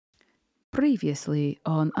Previously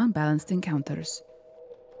on Unbalanced Encounters.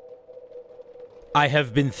 I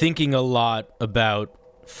have been thinking a lot about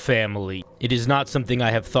family. It is not something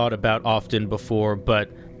I have thought about often before, but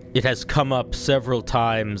it has come up several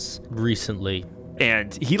times recently.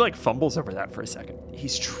 And he fumbles over that for a second.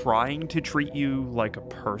 He's trying to treat you like a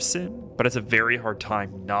person, but it's a very hard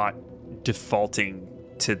time not defaulting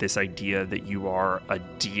to this idea that you are a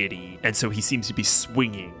deity. And so he seems to be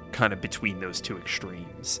swinging kind of between those two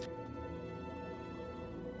extremes.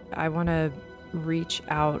 I want to reach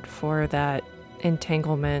out for that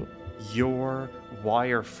entanglement. Your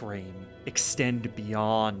wireframe extend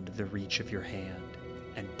beyond the reach of your hand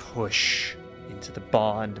and push into the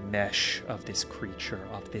bond mesh of this creature,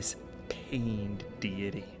 of this pained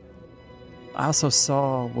deity. I also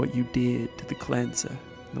saw what you did to the cleanser,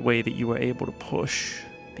 the way that you were able to push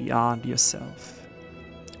beyond yourself.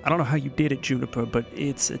 I don't know how you did it, Juniper, but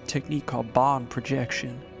it's a technique called bond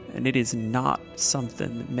projection. And it is not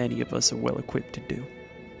something that many of us are well equipped to do.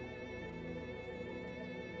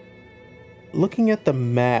 Looking at the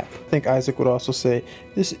map, I think Isaac would also say,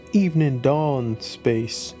 this evening dawn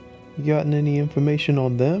space, you gotten any information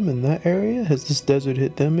on them in that area? Has this desert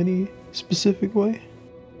hit them any specific way?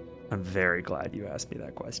 I'm very glad you asked me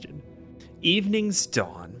that question. Evening's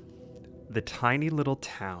Dawn, the tiny little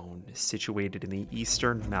town situated in the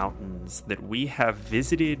eastern mountains that we have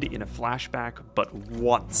visited in a flashback but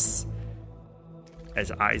once, as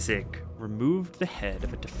Isaac removed the head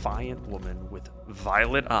of a defiant woman with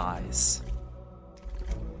violet eyes.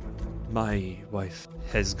 My wife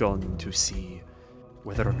has gone to see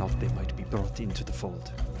whether or not they might be brought into the fold.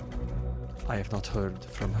 I have not heard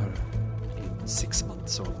from her in 6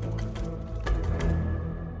 months or more.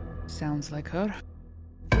 Sounds like her.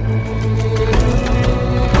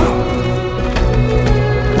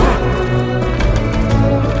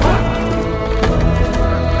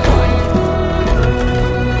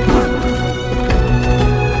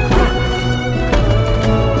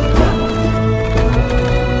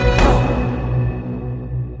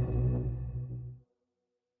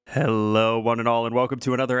 Hello, one and all, and welcome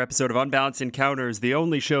to another episode of Unbalanced Encounters, the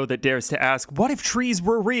only show that dares to ask, what if trees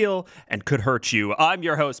were real and could hurt you? I'm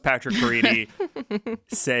your host, Patrick Carini.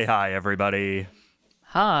 Say hi, everybody.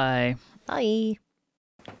 Hi. Hi.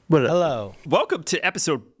 Hello. Welcome to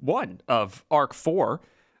episode 1 of Arc 4.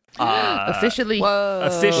 Officially.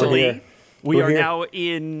 Officially, we We're are here. now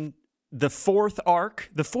in the 4th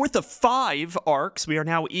arc, the 4th of 5 arcs. We are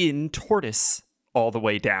now in Tortoise all the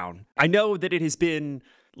way down. I know that it has been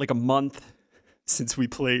like a month since we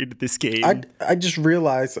played this game. I just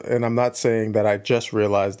realized, and I'm not saying that I just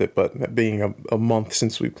realized it, but being a month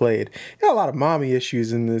since we played, got a lot of mommy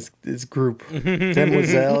issues in this group.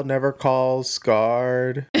 Demoiselle never calls,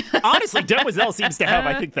 scarred. Honestly, Demoiselle seems to have,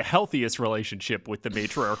 I think, the healthiest relationship with the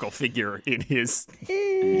matriarchal figure in his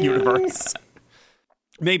universe.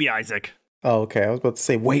 Maybe Isaac. Oh, okay. I was about to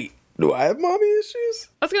say, wait, do I have mommy issues?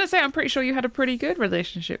 I was going to say, I'm pretty sure you had a pretty good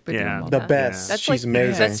relationship with your mom. The best. That's She's like,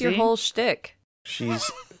 amazing. That's your whole shtick. She's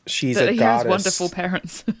That a he goddess. has wonderful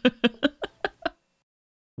parents.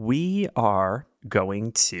 We are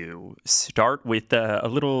going to start with a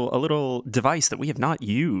little device that we have not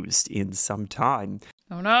used in some time.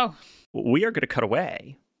 Oh no. We are going to cut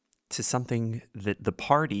away to something that the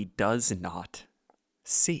party does not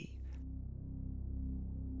see.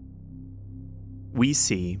 We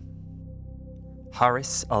see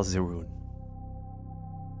Haris al-Zurun,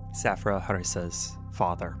 Safra Harissa's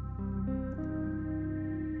father,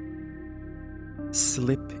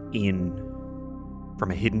 slip in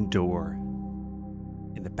from a hidden door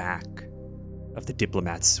in the back of the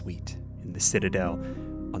diplomat's suite in the Citadel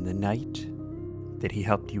on the night that he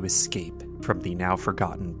helped you escape from the now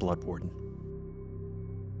forgotten Blood Warden.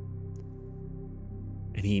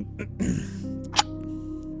 And he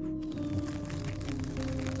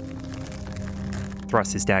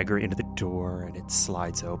thrusts his dagger into the door, and it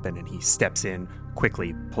slides open, and he steps in,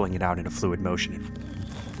 quickly pulling it out in a fluid motion,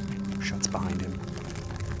 and shuts behind him,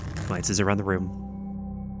 glances around the room,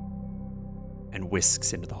 and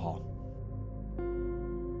whisks into the hall.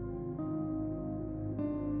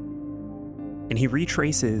 And he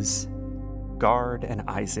retraces Guard and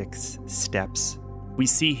Isaac's steps. We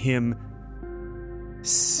see him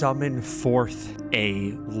summon forth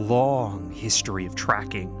a long history of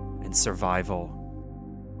tracking and survival.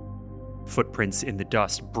 Footprints in the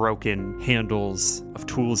dust, broken handles of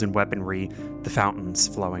tools and weaponry, the fountains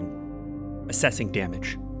flowing, assessing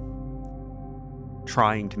damage,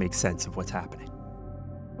 trying to make sense of what's happening.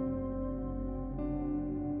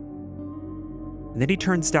 And then he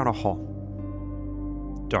turns down a hall.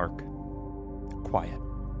 Dark, quiet.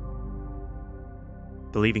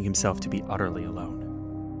 believing himself to be utterly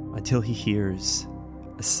alone, until he hears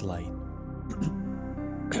a slight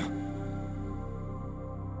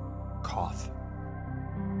cough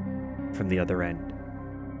from the other end.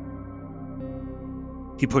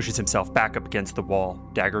 He pushes himself back up against the wall,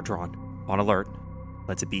 dagger drawn, on alert,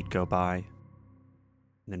 lets a beat go by, and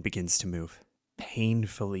then begins to move.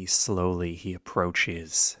 Painfully slowly, he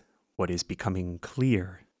approaches what is becoming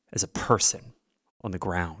clear as a person on the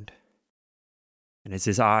ground. And as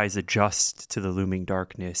his eyes adjust to the looming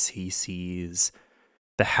darkness, he sees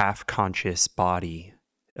the half-conscious body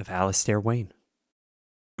of Alistair Wayne.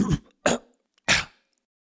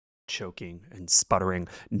 Choking and sputtering,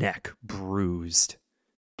 neck bruised,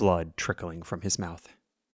 blood trickling from his mouth.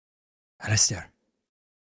 Alistair.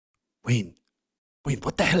 Wayne,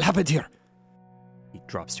 what the hell happened here? He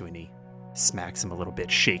drops to a knee, smacks him a little bit,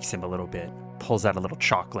 shakes him a little bit, pulls out a little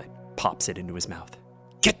chocolate, pops it into his mouth.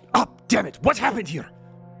 Get up, damn it! What happened here?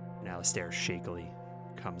 And Alistair shakily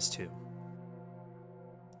comes to.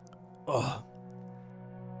 Oh.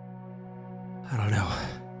 I don't know.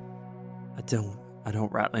 I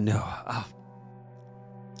don't rightly know.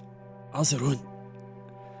 Alzarun,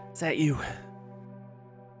 is that you?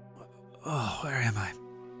 Oh, where am I?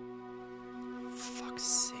 Fuck's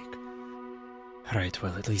sake. Alright,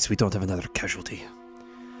 well, at least we don't have another casualty.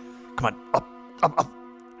 Come on, up.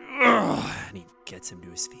 Ugh. And he gets him to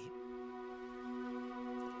his feet.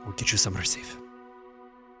 We'll get you somewhere safe.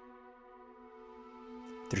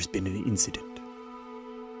 There's been an incident.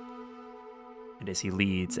 And as he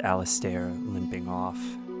leads Alistair limping off,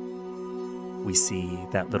 we see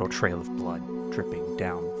that little trail of blood dripping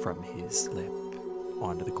down from his lip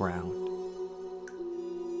onto the ground.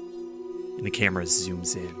 And the camera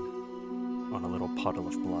zooms in on a little puddle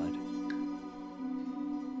of blood.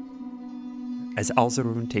 As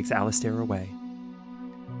Alzarun takes Alistair away,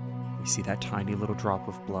 we see that tiny little drop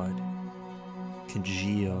of blood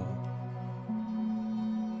congeal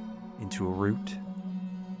into a root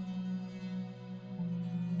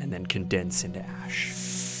and then condense into ash.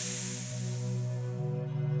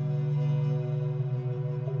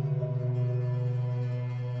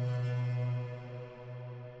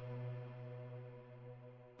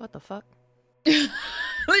 What the fuck?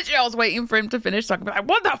 Literally, I was waiting for him to finish talking about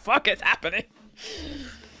what the fuck is happening.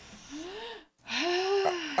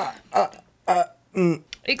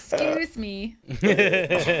 Excuse me.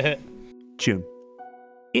 June,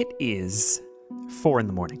 it is 4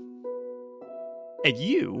 a.m, and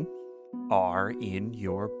you are in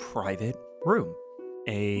your private room,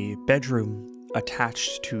 a bedroom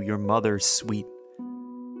attached to your mother's suite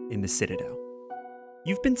in the Citadel.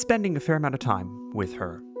 You've been spending a fair amount of time with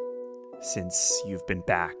her since you've been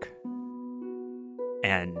back,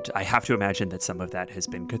 and I have to imagine that some of that has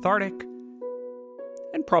been cathartic,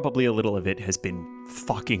 and probably a little of it has been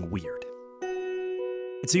fucking weird.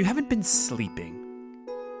 And so you haven't been sleeping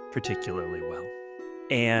particularly well.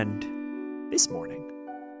 And this morning,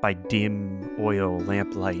 by dim oil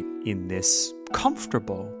lamplight in this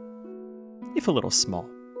comfortable, if a little small,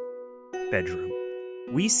 bedroom,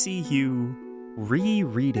 we see you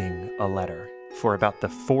rereading a letter for about the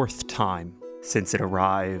 4th time since it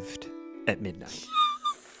arrived at midnight.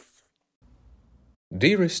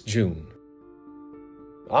 Dearest June,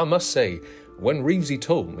 I must say, when Reevesy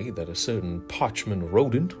told me that a certain parchment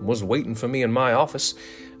rodent was waiting for me in my office,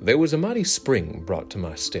 there was a mighty spring brought to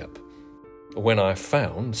my step. When I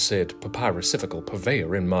found said papyricifical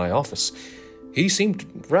purveyor in my office, he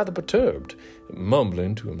seemed rather perturbed,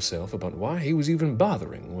 mumbling to himself about why he was even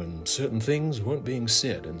bothering when certain things weren't being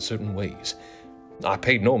said in certain ways. I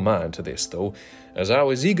paid no mind to this, though, as I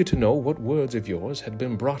was eager to know what words of yours had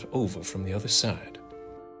been brought over from the other side.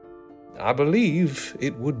 I believe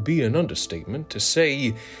it would be an understatement to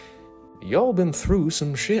say y'all been through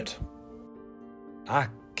some shit. I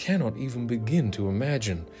cannot even begin to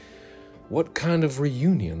imagine what kind of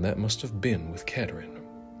reunion that must have been with Catherine.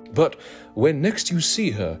 But when next you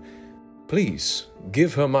see her, please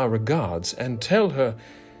give her my regards and tell her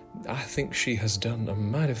I think she has done a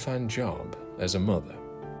mighty fine job as a mother.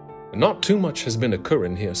 Not too much has been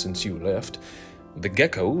occurring here since you left. The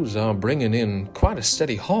geckos are bringing in quite a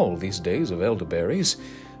steady haul these days of elderberries,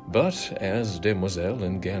 but as Demoiselle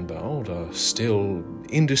and Ganbound are still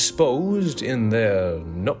indisposed in their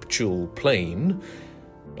nuptial plane,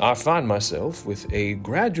 I find myself with a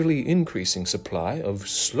gradually increasing supply of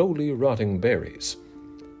slowly rotting berries.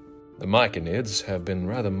 The myconids have been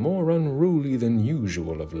rather more unruly than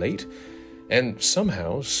usual of late, and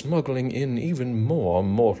somehow smuggling in even more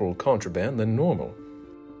mortal contraband than normal.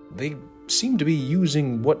 They seem to be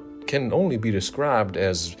using what can only be described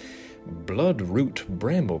as bloodroot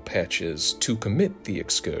bramble patches to commit the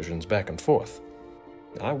excursions back and forth.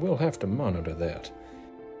 I will have to monitor that.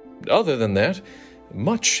 Other than that,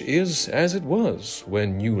 much is as it was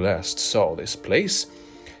when you last saw this place,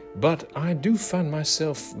 but I do find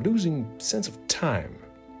myself losing sense of time.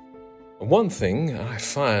 One thing I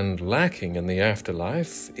find lacking in the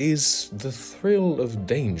afterlife is the thrill of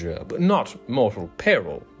danger, but not mortal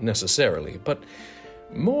peril necessarily, but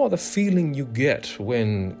more the feeling you get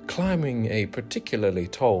when climbing a particularly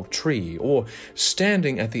tall tree or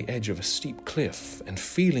standing at the edge of a steep cliff and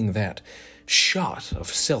feeling that shot of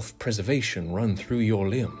self-preservation run through your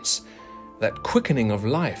limbs, that quickening of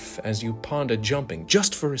life as you ponder jumping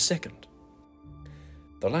just for a second.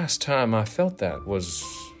 The last time I felt that was,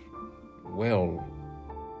 well,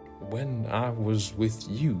 when I was with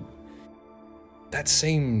you. That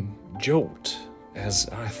same jolt as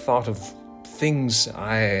I thought of things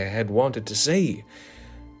I had wanted to say,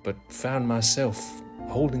 but found myself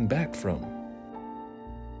holding back from.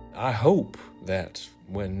 I hope that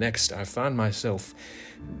when next I find myself,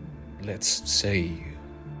 let's say,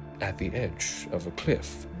 at the edge of a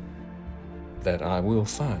cliff, that I will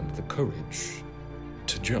find the courage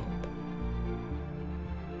to jump.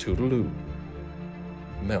 Toodaloo,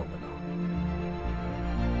 Melmanon.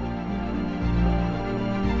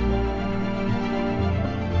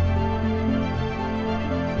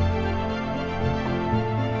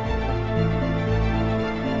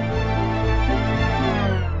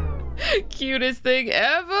 Cutest thing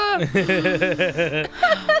ever.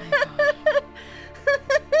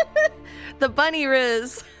 The bunny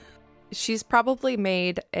riz. She's probably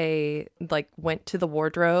went to the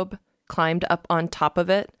wardrobe, climbed up on top of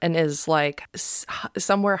it, and is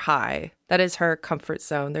somewhere high. That is her comfort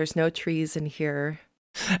zone. There's no trees in here.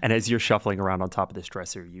 And as you're shuffling around on top of this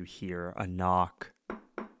dresser, you hear a knock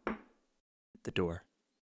at the door.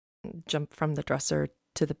 Jump from the dresser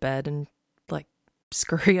to the bed and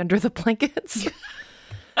scurry under the blankets.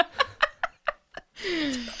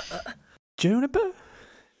 Juniper,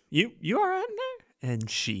 you all right in there? And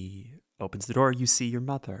she opens the door. You see your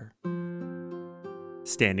mother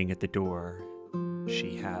standing at the door.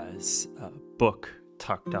 She has a book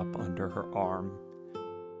tucked up under her arm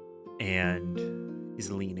and is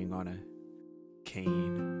leaning on a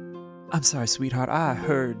cane. I'm sorry, sweetheart. I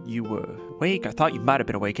heard you were awake. I thought you might have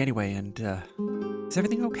been awake anyway. And is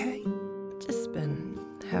everything okay? Just been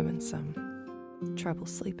having some trouble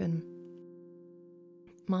sleeping.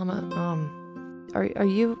 Mama, are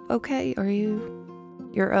you okay?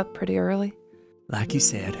 You're up pretty early? Like you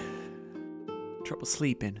said, trouble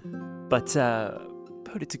sleeping. But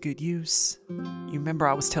put it to good use. You remember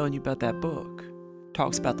I was telling you about that book?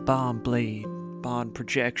 Talks about the bond blade, bond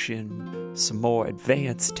projection, some more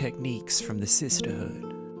advanced techniques from the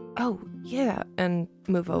sisterhood. Oh, yeah, and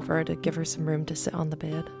move over to give her some room to sit on the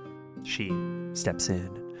bed. She steps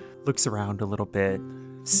in, looks around a little bit,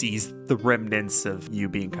 sees the remnants of you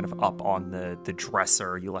being kind of up on the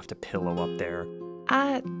dresser. You left a pillow up there.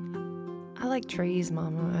 I like trees,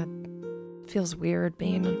 Mama. It feels weird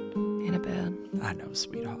being in a bed. I know,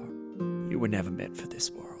 sweetheart. You were never meant for this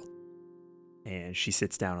world. And she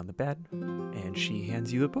sits down on the bed, and she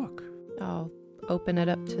hands you the book. I'll open it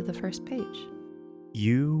up to the first page.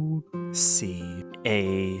 You see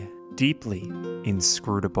a deeply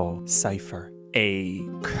inscrutable cipher, a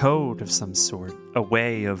code of some sort, a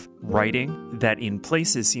way of writing that in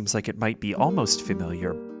places seems like it might be almost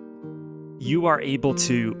familiar. You are able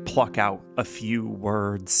to pluck out a few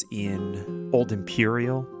words in Old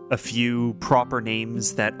Imperial, a few proper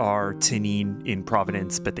names that are Tanin in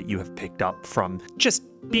Providence, but that you have picked up from just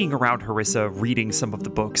being around Harissa, reading some of the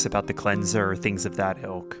books about the cleanser, things of that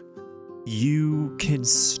ilk. You can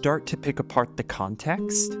start to pick apart the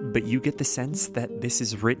context, but you get the sense that this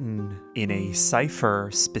is written in a cipher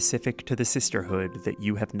specific to the sisterhood that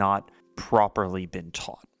you have not properly been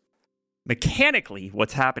taught. Mechanically,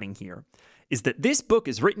 what's happening here is that this book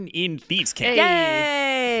is written in Thieves' Cant.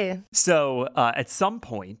 Yay! So at some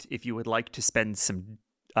point, if you would like to spend some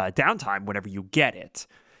downtime whenever you get it,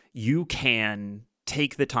 you can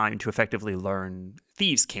take the time to effectively learn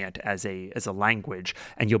Thieves' Cant as a language,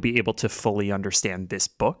 and you'll be able to fully understand this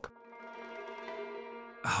book.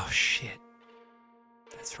 Oh, shit.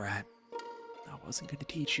 That's right. I wasn't going to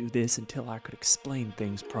teach you this until I could explain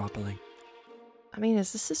things properly. I mean,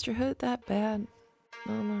 is the sisterhood that bad,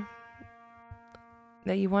 Mama?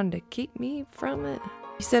 That you wanted to keep me from it?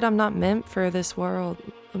 You said I'm not meant for this world.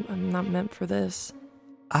 I'm not meant for this.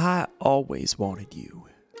 I always wanted you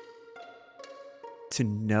to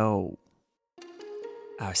know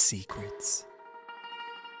our secrets.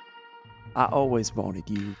 I always wanted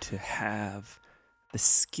you to have the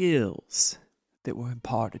skills that were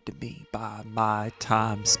imparted to me by my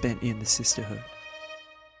time spent in the sisterhood.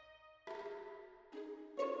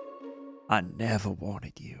 I never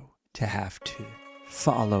wanted you to have to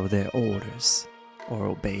follow their orders or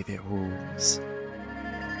obey their rules.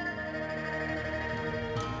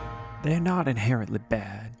 They're not inherently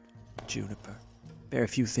bad, Juniper. Very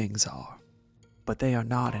few things are, but they are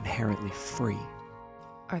not inherently free.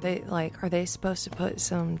 Are they supposed to put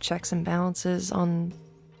some checks and balances on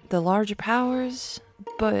the larger powers,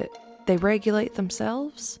 but they regulate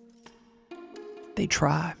themselves? They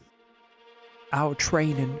try. Our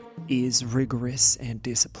training is rigorous and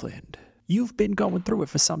disciplined. You've been going through it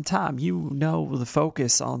for some time. You know the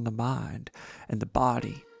focus on the mind and the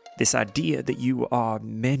body. This idea that you are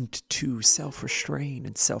meant to self-restrain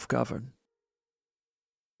and self-govern.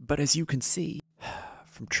 But as you can see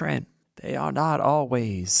from Trent, they are not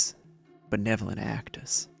always benevolent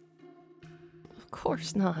actors. Of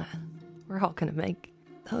course not. We're all gonna make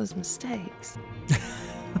those mistakes.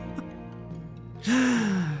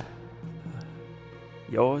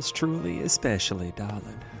 Yours truly, especially,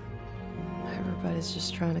 darling. Everybody's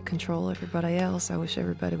just trying to control everybody else. I wish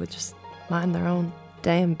everybody would just mind their own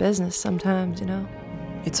damn business sometimes, you know?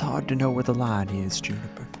 It's hard to know where the line is,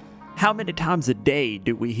 Juniper. How many times a day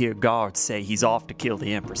do we hear guards say he's off to kill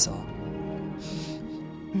the Empress?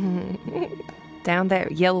 Down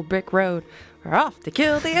that yellow brick road, we're off to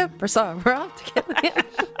kill the Empress. We're off to kill the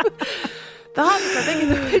Empress. The hobbits are making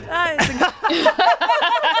the big eyes.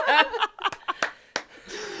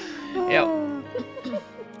 Yep.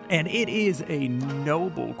 And it is a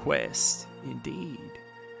noble quest, indeed.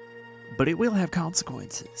 But it will have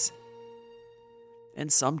consequences.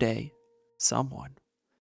 And someday, someone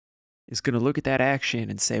is going to look at that action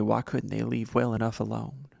and say, why couldn't they leave well enough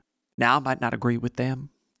alone? Now, I might not agree with them.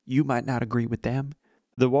 You might not agree with them.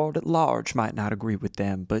 The world at large might not agree with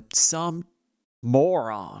them. But some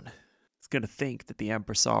moron is going to think that the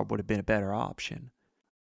Empressar would have been a better option.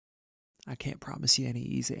 I can't promise you any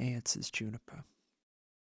easy answers, Juniper.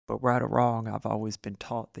 But right or wrong, I've always been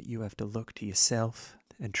taught that you have to look to yourself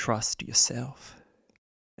and trust yourself.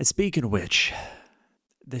 And speaking of which,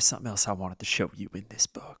 there's something else I wanted to show you in this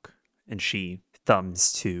book. And she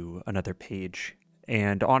thumbs to another page,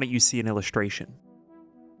 and on it you see an illustration.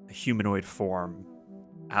 A humanoid form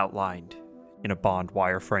outlined in a bond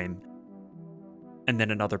wireframe. And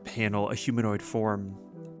then another panel, a humanoid form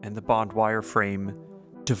and the bond wireframe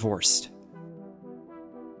divorced.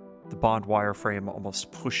 The bond wireframe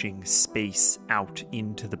almost pushing space out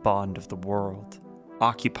into the bond of the world,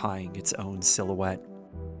 occupying its own silhouette.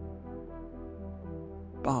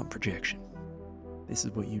 Bond projection. This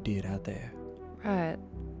is what you did out there. Right.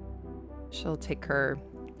 She'll take her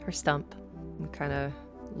stump and kind of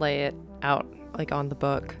lay it out like on the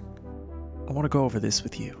book. I want to go over this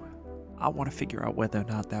with you. I want to figure out whether or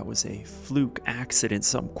not that was a fluke accident,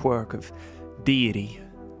 some quirk of deity,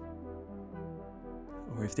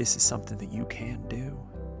 or if this is something that you can do.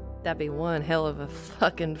 That'd be one hell of a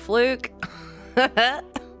fucking fluke. I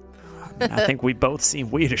think we both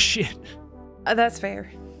seem weird as shit. That's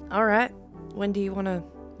fair. All right. When do you want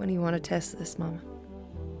to test this, Mama?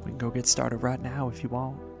 We can go get started right now if you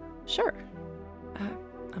want. Sure.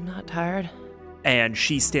 I'm not tired. And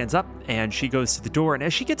she stands up and she goes to the door. And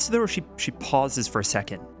as she gets to the door, she pauses for a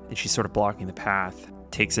second. And she's sort of blocking the path.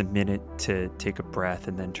 Takes a minute to take a breath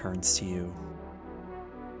and then turns to you.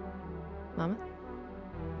 Mama?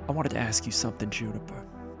 I wanted to ask you something, Juniper.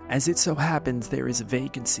 As it so happens, there is a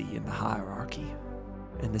vacancy in the hierarchy.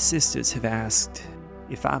 And the sisters have asked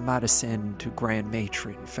if I might ascend to Grand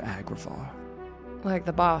Matron for Agrivar. Like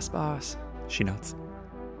the boss. She nods.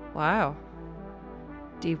 Wow.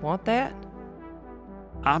 Do you want that?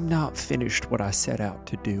 I'm not finished what I set out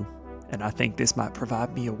to do, and I think this might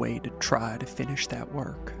provide me a way to try to finish that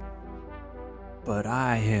work. But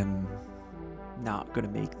I am not going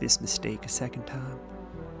to make this mistake a second time.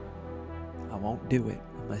 I won't do it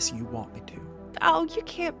unless you want me to. Oh, you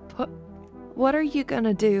can't put... What are you going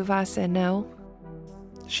to do if I say no?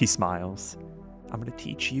 She smiles. I'm going to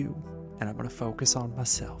teach you, and I'm going to focus on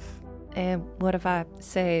myself. And what if I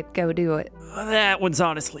say go do it? That one's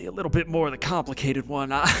honestly a little bit more the complicated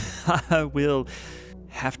one. I will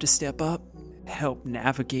have to step up, help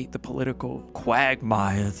navigate the political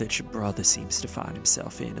quagmire that your brother seems to find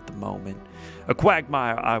himself in at the moment. A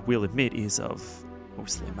quagmire, I will admit, is of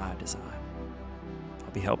mostly my design.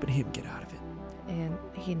 I'll be helping him get out of it. And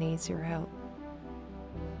he needs your help.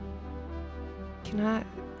 Can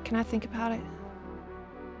I think about it?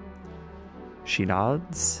 She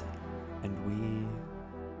nods, and we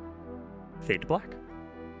fade to black.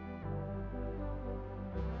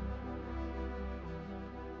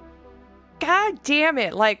 God damn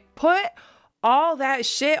it. Like, put all that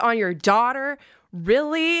shit on your daughter?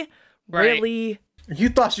 Really? Right. Really? You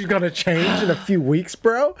thought she was gonna change in a few weeks,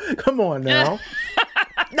 bro? Come on now.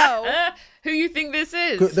 No. Who you think this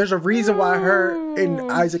is? There's a reason why her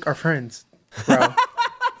and Isaac are friends, bro.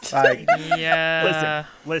 Like, Yeah.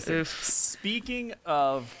 Listen. Oof. Speaking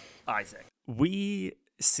of Isaac, we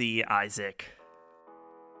see Isaac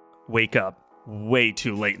wake up way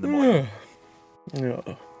too late in the morning. yeah,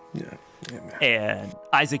 man. And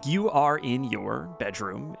Isaac, you are in your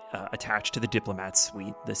bedroom, attached to the diplomat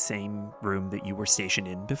suite, the same room that you were stationed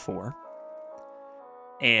in before.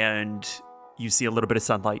 And you see a little bit of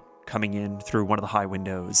sunlight coming in through one of the high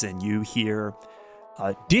windows, and you hear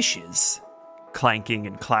dishes clanking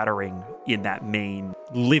and clattering in that main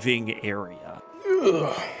living area.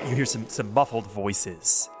 You hear some muffled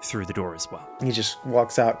voices through the door as well. He just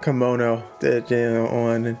walks out, kimono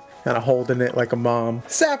on, and kind of holding it like a mom.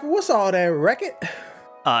 Sappy, what's all that racket?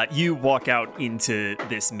 You walk out into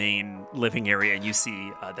this main living area, and you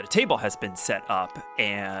see that a table has been set up,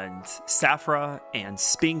 and Saffra and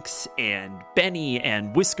Spinks and Benny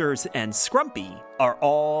and Whiskers and Scrumpy are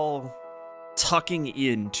all tucking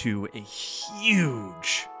into a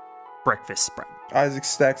huge breakfast spread. Isaac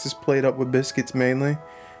stacks his plate up with biscuits mainly,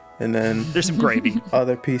 and then There's some gravy.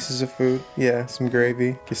 other pieces of food. Yeah, some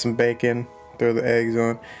gravy, get some bacon, throw the eggs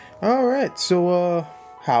on. All right, so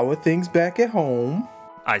how are things back at home?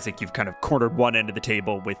 Isaac, you've kind of cornered one end of the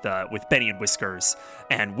table with Benny and Whiskers,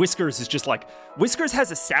 and Whiskers is just like, Whiskers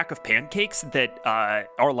has a stack of pancakes that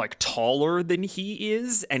are like taller than he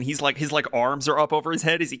is, and he's like, his like arms are up over his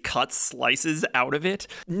head as he cuts slices out of it.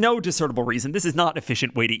 No discernible reason. This is not an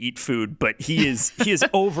efficient way to eat food, but he is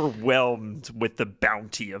overwhelmed with the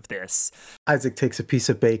bounty of this. Isaac takes a piece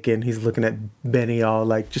of bacon. He's looking at Benny all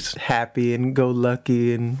like just happy and go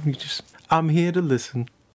lucky, and he just, I'm here to listen.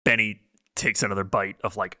 Benny takes another bite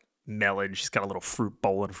of like melon. She's got a little fruit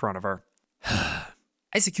bowl in front of her.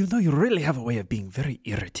 Isaac, you know you really have a way of being very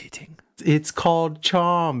irritating. It's called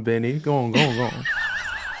charm, Benny. Go on.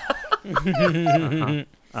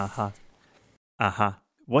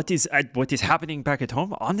 What is happening back at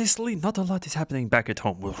home? Honestly, not a lot is happening back at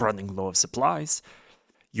home. We're running low of supplies.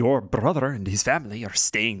 Your brother and his family are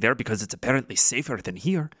staying there because it's apparently safer than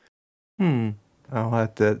here. I'll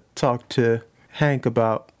have to talk to Hank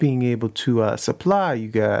about being able to supply you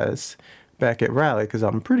guys back at Raleigh, because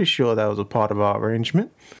I'm pretty sure that was a part of our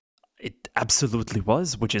arrangement. It absolutely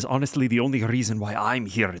was, which is honestly the only reason why I'm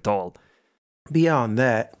here at all. Beyond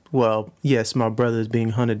that, well, yes, my brother's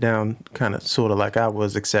being hunted down kind of sort of like I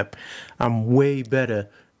was, except I'm way better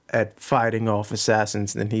at fighting off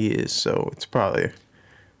assassins than he is, so it's probably...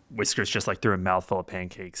 Whiskers just like threw a mouthful of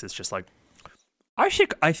pancakes. It's just like, I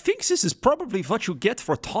think this is probably what you get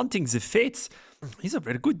for taunting the fates. These are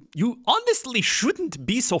very good. You honestly shouldn't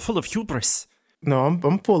be so full of hubris. No,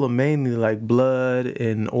 I'm full of mainly like blood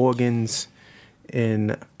and organs,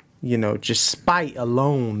 and just spite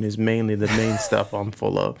alone is mainly the main stuff I'm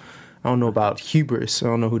full of. I don't know about hubris. I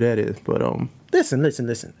don't know who that is, but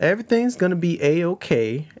listen. Everything's gonna be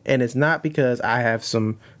A-okay, and it's not because I have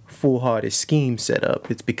some full-hearted scheme set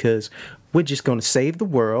up. It's because we're just gonna save the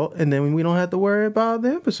world, and then we don't have to worry about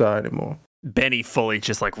the Emperor anymore. Benny fully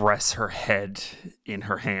just like rests her head in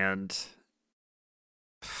her hand.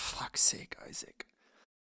 Fuck's sake, Isaac.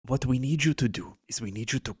 What we need you to do is we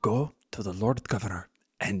need you to go to the Lord Governor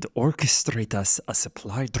and orchestrate us a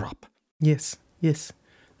supply drop. Yes.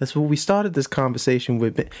 That's what we started this conversation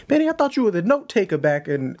with. Benny, I thought you were the note taker back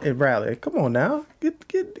in Raleigh. Come on now.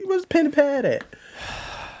 Where's the pen and pad at?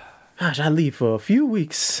 Gosh, I leave for a few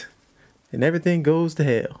weeks and everything goes to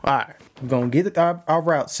hell. All right, we're going to get our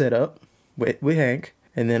route set up with Hank,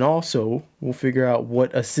 and then also we'll figure out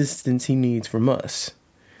what assistance he needs from us.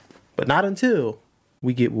 But not until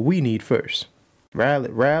we get what we need first.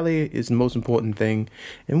 Raleigh is the most important thing,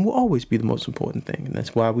 and will always be the most important thing. And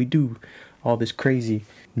that's why we do all this crazy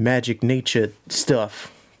magic nature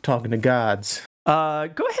stuff, talking to gods. Go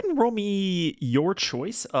ahead and roll me your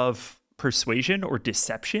choice of persuasion or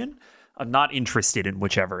deception. I'm not interested in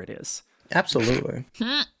whichever it is. Absolutely.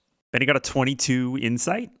 Benny got a 22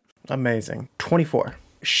 insight. Amazing. 24.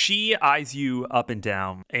 She eyes you up and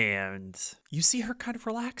down, and you see her kind of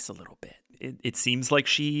relax a little bit. It seems like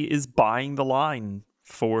she is buying the line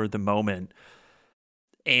for the moment.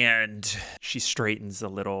 And she straightens a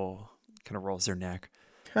little, kind of rolls her neck.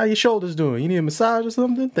 How your shoulders doing? You need a massage or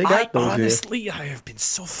something? They got those honestly, I have been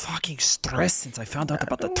so fucking stressed since I found out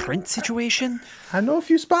about the Trent situation. I know a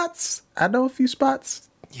few spots.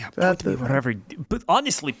 Yeah, point me wherever. But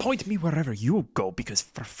honestly, point me wherever you go, because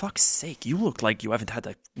for fuck's sake, you look like you haven't had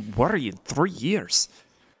to worry in 3 years.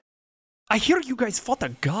 I hear you guys fought a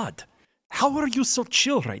god. How are you so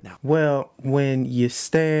chill right now? Well, when you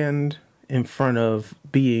stand in front of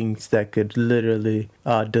beings that could literally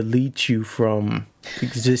delete you from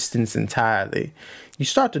existence entirely, you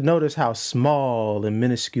start to notice how small and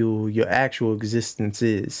minuscule your actual existence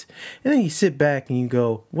is. And then you sit back and you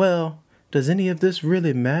go, well, does any of this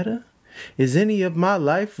really matter? Is any of my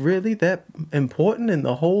life really that important in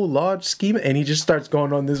the whole large scheme? And he just starts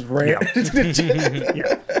going on this rant.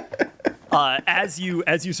 Yeah. As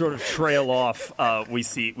you sort of trail off, we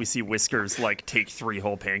see Whiskers like take 3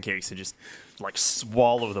 whole pancakes and just like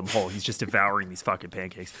swallow them whole. He's just devouring these fucking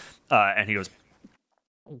pancakes, and he goes,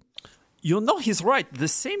 "You know, he's right. The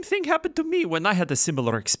same thing happened to me when I had a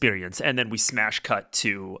similar experience." And then we smash cut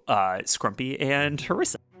to Scrumpy and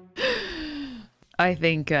Harissa. I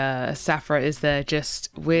think Safra is there just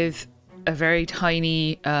with a very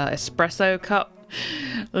tiny espresso cup,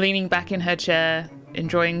 leaning back in her chair,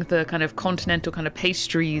 enjoying the kind of continental kind of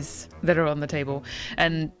pastries that are on the table.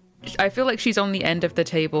 And I feel like she's on the end of the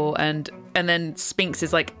table, and then Spinks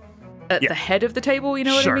is like at the head of the table, you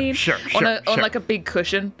know what I mean? Sure. On like a big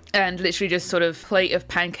cushion, and literally just sort of plate of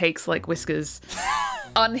pancakes like Whiskers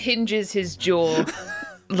unhinges his jaw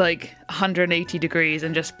like 180 degrees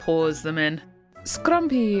and just pours them in.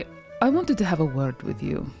 Scrumpy, I wanted to have a word with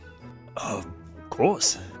you. Of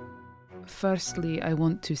course. Firstly, I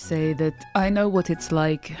want to say that I know what it's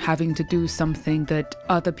like having to do something that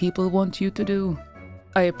other people want you to do.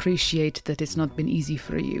 I appreciate that it's not been easy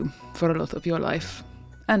for you for a lot of your life,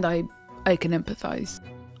 and I can empathize.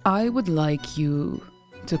 I would like you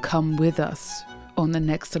to come with us on the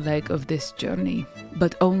next leg of this journey,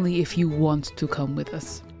 but only if you want to come with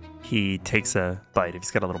us. He takes a bite.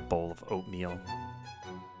 He's got a little bowl of oatmeal,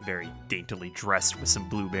 very daintily dressed with some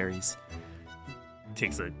blueberries.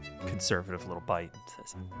 Takes a conservative little bite and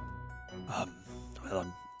says, well,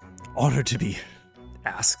 I'm honored to be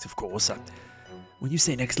asked, of course. When you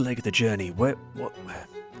say next leg of the journey, where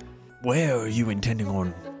are you intending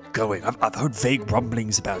on going? I've heard vague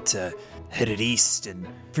rumblings about headed east, and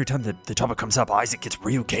every time the topic comes up, Isaac gets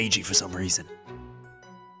real cagey for some reason.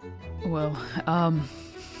 Well,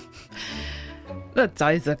 that's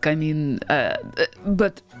Isaac, I mean,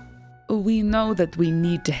 but we know that we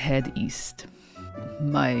need to head east.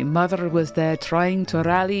 My mother was there trying to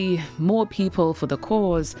rally more people for the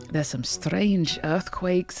cause. There's some strange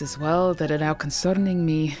earthquakes as well that are now concerning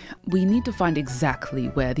me. We need to find exactly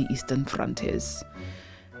where the Eastern Front is.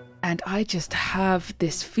 And I just have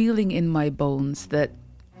this feeling in my bones that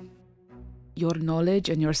your knowledge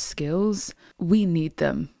and your skills, we need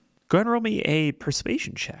them. Go ahead and roll me a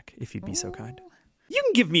persuasion check, if you'd be so kind. You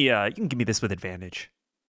can give me this with advantage.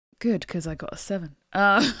 Good, because I got a 7.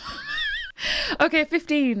 Okay,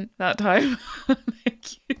 15 that time.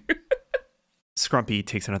 Thank you. Scrumpy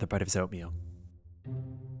takes another bite of his oatmeal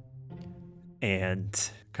and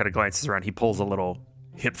kind of glances around. He pulls a little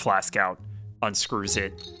hip flask out, unscrews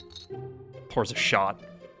it, pours a shot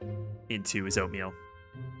into his oatmeal.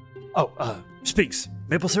 Oh, Spinks,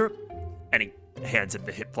 maple syrup? And he hands him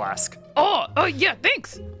the hip flask. Oh, yeah,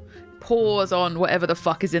 thanks. Pours on whatever the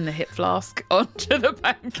fuck is in the hip flask onto the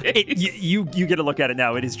pancakes. You get a look at it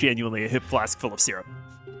now. It is genuinely a hip flask full of syrup.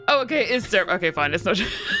 Oh, okay, it's syrup. Okay, fine. It's not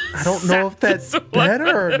just I don't know if that's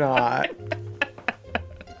better or not.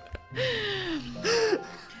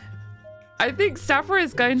 I think Safra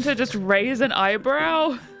is going to just raise an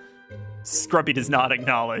eyebrow. Scrumpy does not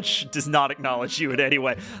acknowledge you in any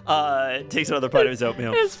way. Takes another bite of his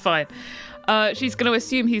oatmeal. It's fine. She's going to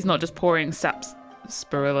assume he's not just pouring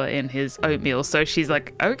sarsaparilla in his oatmeal, so she's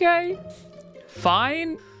like, okay,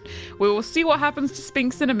 fine. We will see what happens to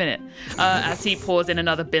Spinks in a minute, as he pours in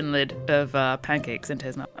another bin lid of pancakes into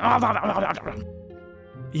his mouth.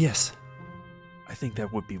 Yes, I think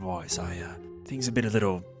that would be wise. Things have been a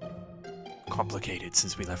little complicated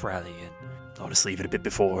since we left Raleigh, and honestly, even a bit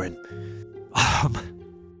before, and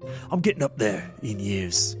I'm getting up there in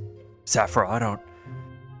years. Safra, I don't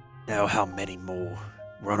know how many more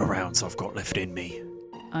runarounds I've got left in me.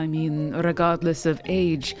 I mean, regardless of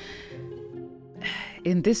age,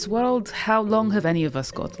 in this world, how long have any of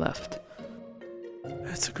us got left?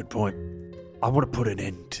 That's a good point. I want to put an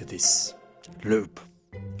end to this loop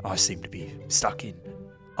I seem to be stuck in.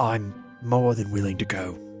 I'm more than willing to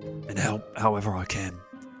go and help however I can.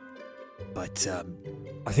 But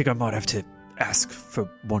I think I might have to ask for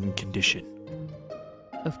one condition.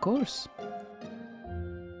 Of course.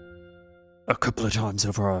 A couple of times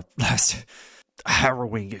over our last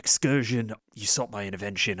harrowing excursion, you sought my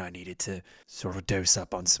intervention. I needed to sort of dose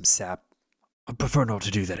up on some sap. I prefer not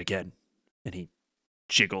to do that again. And he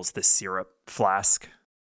jiggles the syrup flask.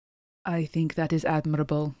 I think that is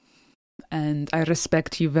admirable. and I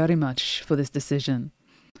respect you very much for this decision.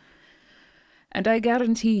 And I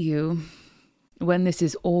guarantee you, when this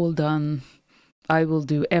is all done, I will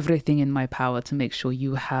do everything in my power to make sure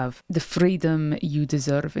you have the freedom you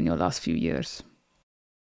deserve in your last few years.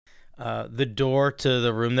 The door to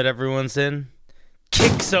the room that everyone's in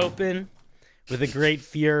kicks open with a great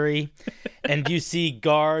fury, and you see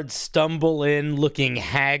guards stumble in looking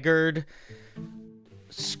haggard,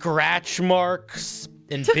 scratch marks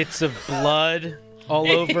and bits of blood all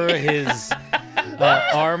over his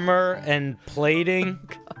armor and plating.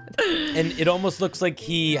 And it almost looks like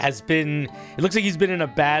he's been in a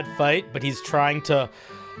bad fight, but he's trying to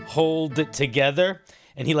hold it together.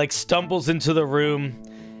 And he stumbles into the room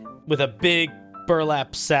with a big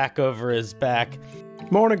burlap sack over his back.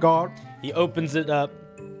 Morning, guard. He opens it up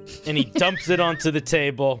and he dumps it onto the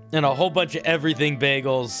table, and a whole bunch of everything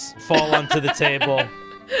bagels fall onto the table.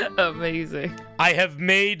 Amazing. I have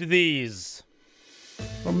made these.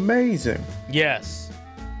 Amazing. Yes.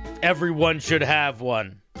 Everyone should have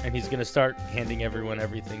one. And he's going to start handing everyone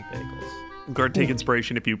everything bagels. Guard, take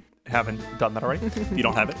inspiration if you haven't done that already. If you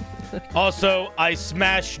don't have it. Also, I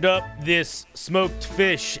smashed up this smoked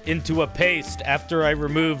fish into a paste after I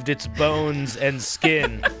removed its bones and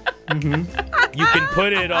skin. Mm-hmm. You can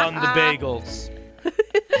put it on the bagels.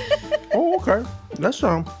 Oh, okay. That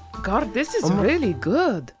sounds... God, this is really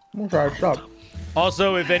good. I'm gonna try it up.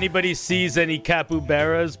 Also, if anybody sees any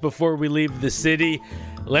capybaras before we leave the city,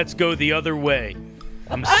 let's go the other way.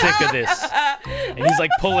 I'm sick of this. And he's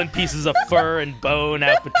pulling pieces of fur and bone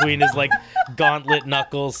out between his gauntlet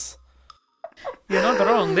knuckles. You're not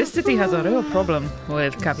wrong. This city has a real problem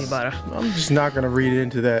with capybara. I'm just not gonna read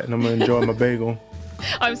into that, and I'm gonna enjoy my bagel.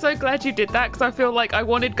 I'm so glad you did that, because I feel like I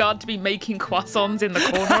wanted Guard to be making croissants in the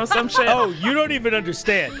corner or some shit. Oh, you don't even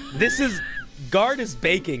understand. Guard is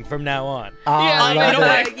baking from now on. Yeah, you know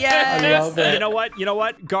that. what? Yes. I love it. You know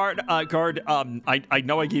what? Guard, I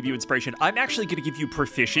know I gave you inspiration. I'm actually going to give you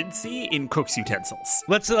proficiency in cook's utensils.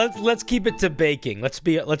 Let's keep it to baking. Let's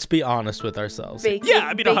be honest with ourselves. Baking, Yeah,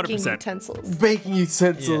 I mean, 100%. baking utensils. Baking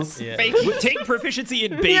utensils. Yeah. Take proficiency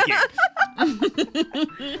in baking.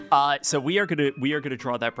 So we are gonna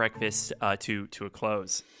draw that breakfast to a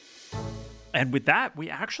close. And with that, we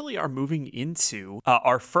actually are moving into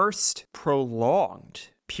our first prolonged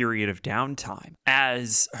period of downtime,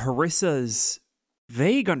 as Harissa's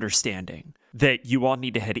vague understanding that you all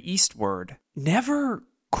need to head eastward never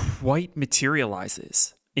quite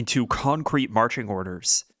materializes into concrete marching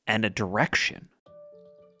orders and a direction.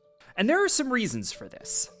 And there are some reasons for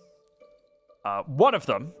this. One of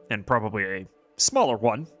them, and probably a smaller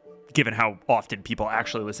one, given how often people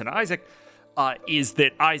actually listen to Isaac, is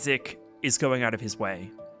that Isaac is going out of his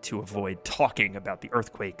way to avoid talking about the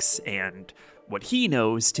earthquakes and what he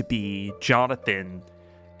knows to be Jonathan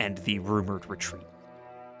and the rumored retreat.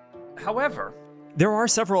 However, there are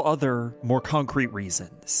several other more concrete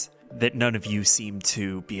reasons that none of you seem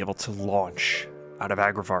to be able to launch out of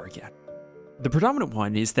Agravar again. The predominant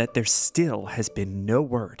one is that there still has been no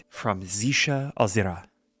word from Zisha Alzira,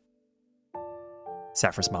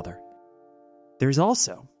 Saphra's mother. There's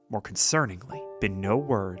also, more concerningly, been no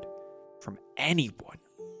word from anyone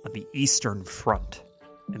on the Eastern Front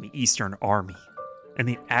and the Eastern Army and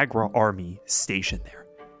the Agra Army stationed there.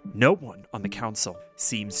 No one on the council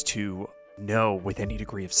seems to know with any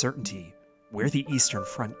degree of certainty where the Eastern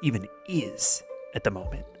Front even is at the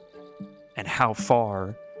moment, and how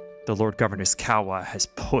far the Lord Governess Kawa has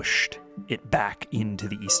pushed it back into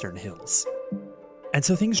the Eastern Hills. And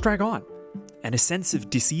so things drag on, and a sense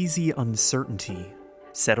of diseasy uncertainty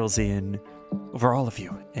settles in over all of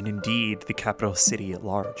you, and indeed the capital city at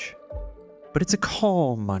large. But it's a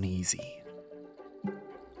calm uneasy.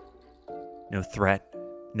 No threat,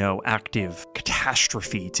 no active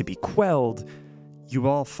catastrophe to be quelled. You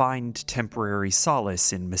all find temporary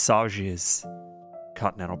solace in massages,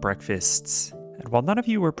 continental breakfasts, and while none of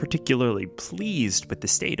you are particularly pleased with the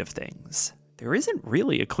state of things, there isn't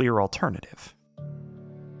really a clear alternative.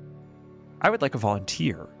 I would like a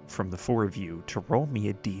volunteer from the four of you to roll me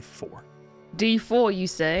a d4. D4, you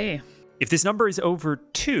say? If this number is over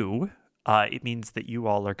 2, it means that you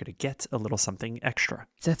all are going to get a little something extra.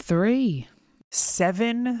 It's a 3.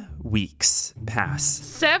 7 weeks pass.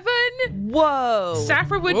 7? Whoa.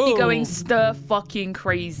 Saphra would be going stir-fucking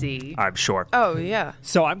crazy. I'm sure. Oh, yeah.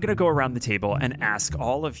 So I'm going to go around the table and ask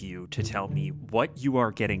all of you to tell me what you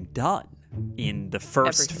are getting done in the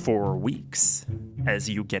first Everything. 4 weeks, as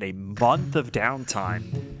you get a month of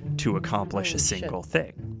downtime to accomplish Holy a single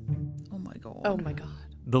thing. Oh my god. Oh, my God.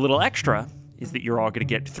 The little extra is that you're all going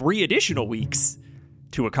to get 3 additional weeks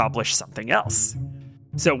to accomplish something else.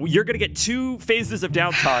 So you're going to get 2 phases of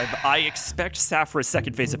downtime. I expect Saphra's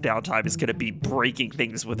second phase of downtime is going to be breaking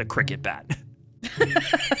things with a cricket bat.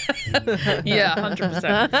 Yeah,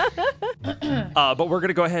 100%. But we're going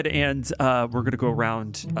to go ahead and we're going to go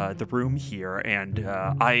around the room here. And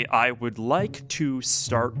I would like to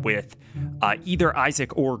start with either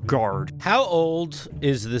Isaac or Guard. How old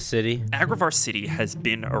is the city? Agravaur City has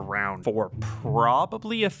been around for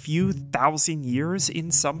probably a few thousand years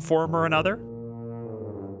in some form or another.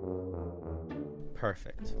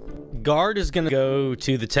 Perfect. Guard is going to go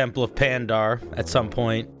to the Temple of Pandar at some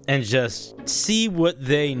point and just see what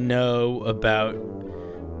they know about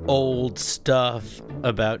old stuff,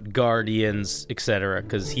 about guardians, etc.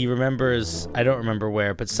 Because he remembers, I don't remember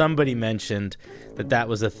where, but somebody mentioned that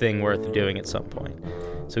was a thing worth doing at some point.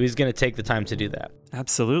 So he's going to take the time to do that.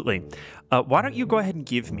 Absolutely. Why don't you go ahead and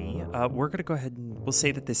give me, we're going to go ahead and we'll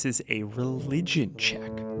say that this is a religion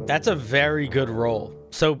check. That's a very good roll.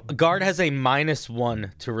 So Guard has a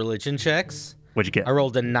 -1 to religion checks. What'd you get? I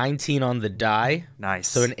rolled a 19 on the die. Nice.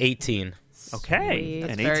 So an 18. Okay. Sweet. An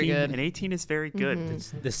That's very 18, good. an 18 is very good.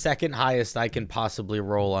 It's the second highest I can possibly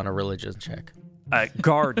roll on a religion check.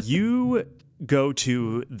 Guard, you go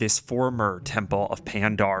to this former temple of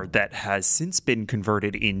Pandar that has since been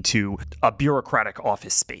converted into a bureaucratic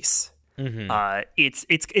office space.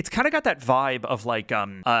 It's kind of got that vibe of like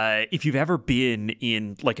if you've ever been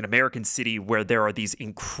in like an American city where there are these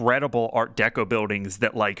incredible Art Deco buildings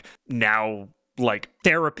that like now like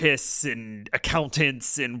therapists and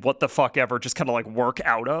accountants and what the fuck ever just kind of like work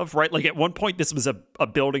out of, right? Like at one point this was a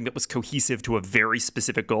building that was cohesive to a very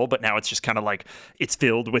specific goal, but now it's just kind of like it's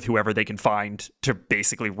filled with whoever they can find to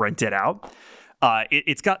basically rent it out.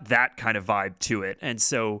 It's got that kind of vibe to it. And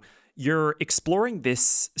so you're exploring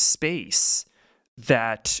this space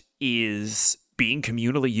that is being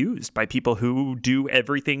communally used by people who do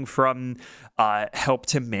everything from help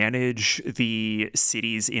to manage the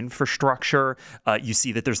city's infrastructure. You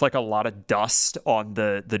see that there's like a lot of dust on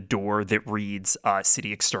the door that reads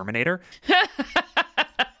City Exterminator. That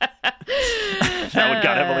one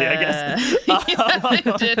got Emily, I guess. Yeah,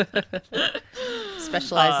 it did.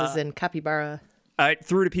 Specializes in capybara.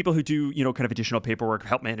 Through to people who do, kind of additional paperwork,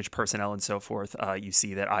 help manage personnel and so forth. You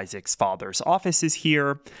see that Isaac's father's office is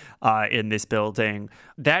here in this building.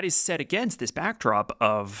 That is set against this backdrop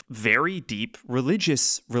of very deep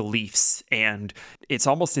religious reliefs. And it's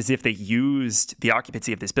almost as if they used the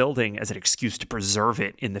occupancy of this building as an excuse to preserve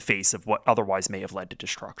it in the face of what otherwise may have led to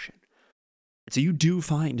destruction. So you do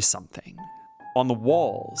find something. On the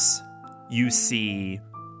walls, you see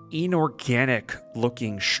inorganic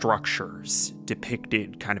looking structures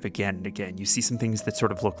depicted kind of again and again. You see some things that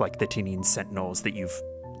sort of look like the Tinin Sentinels that you've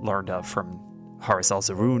learned of from Haris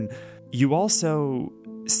al-Zarun. You also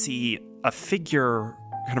see a figure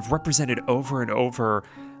kind of represented over and over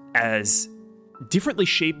as differently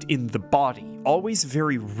shaped in the body, always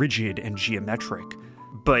very rigid and geometric,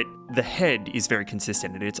 but the head is very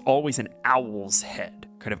consistent, and it's always an owl's head,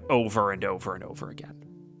 kind of over and over and over again.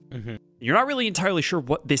 Mm-hmm. You're not really entirely sure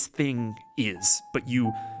what this thing is, but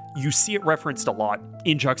you see it referenced a lot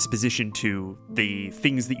in juxtaposition to the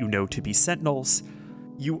things that you know to be sentinels.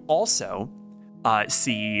 You also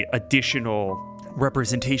see additional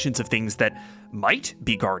representations of things that might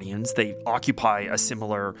be guardians. They occupy a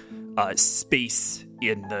similar space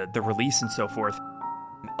in the release and so forth,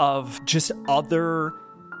 of just other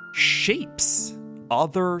shapes,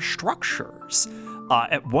 other structures.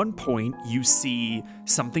 At one point, you see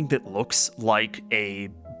something that looks like a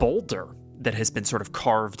boulder that has been sort of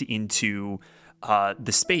carved into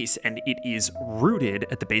the space, and it is rooted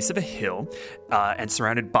at the base of a hill and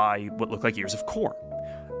surrounded by what look like ears of corn.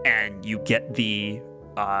 And you get the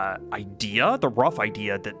rough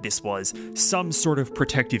idea that this was some sort of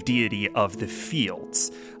protective deity of the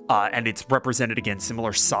fields. And it's represented, again,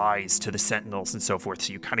 similar size to the sentinels and so forth.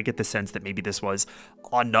 So you kind of get the sense that maybe this was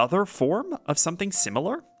another form of something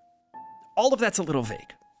similar. All of that's a little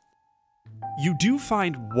vague. You do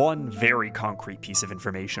find one very concrete piece of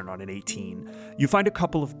information on an 18. You find a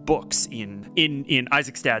couple of books in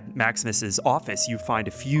Isaac's dad, Maximus's office. You find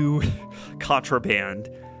a few contraband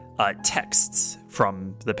texts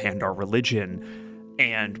from the Pandar religion,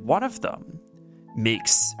 and one of them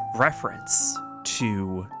makes reference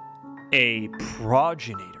to a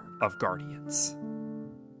progenitor of guardians,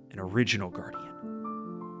 an original guardian.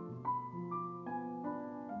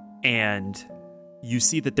 And you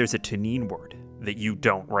see that there's a Tanin word that you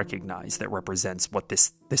don't recognize that represents what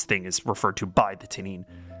this thing is referred to by the Tanin,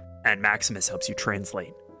 and Maximus helps you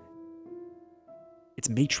translate. It's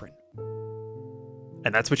matron.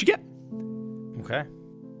 And that's what you get. Okay.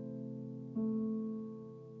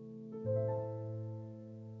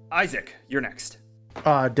 Isaac, you're next.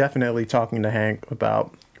 Definitely talking to Hank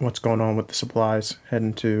about what's going on with the supplies,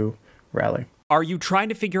 heading to Raleigh. Are you trying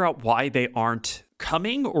to figure out why they aren't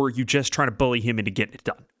coming, or are you just trying to bully him into getting it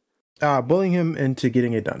done? Bullying him into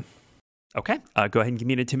getting it done. Okay. Go ahead and give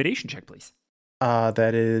me an intimidation check, please.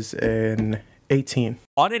 That is an 18.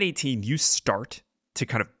 On an 18, you start to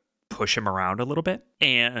kind of push him around a little bit,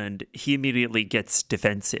 and he immediately gets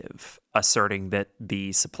defensive, asserting that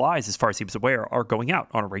the supplies, as far as he was aware, are going out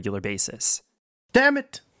on a regular basis. Damn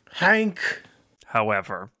it, Hank!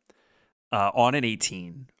 However, on an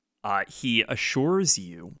 18, he assures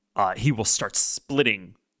you he will start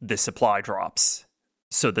splitting the supply drops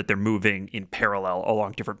so that they're moving in parallel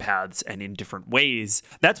along different paths and in different ways.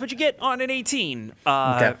 That's what you get on an 18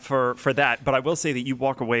 Okay. for that. But I will say that you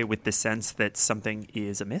walk away with the sense that something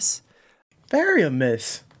is amiss. Very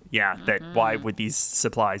amiss. Yeah, that why would these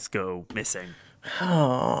supplies go missing?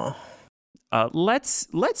 Oh. Let's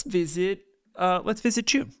visit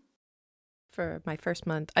June. For my first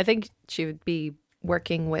month, I think she would be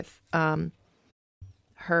working with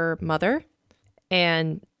her mother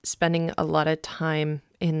and spending a lot of time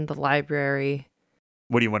in the library.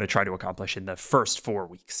 What do you want to try to accomplish in the first 4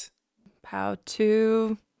 weeks? How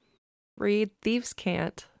to read Thieves'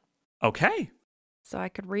 Cant. Okay. So I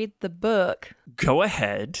could read the book. Go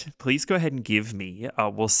ahead. Please go ahead and give me,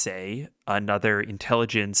 we'll say, another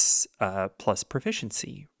intelligence plus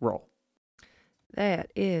proficiency roll.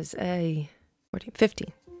 That is a 14, 15.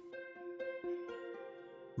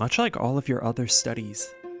 Much like all of your other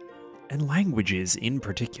studies, and languages in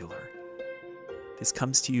particular, this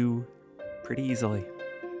comes to you pretty easily.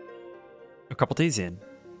 A couple days in,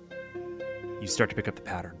 you start to pick up the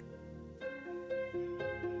pattern.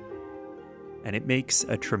 And it makes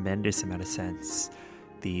a tremendous amount of sense.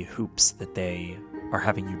 The hoops that they are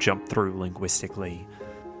having you jump through linguistically.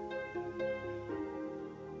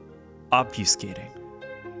 Obfuscating.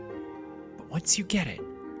 But once you get it,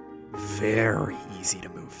 very easy to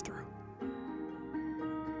move through.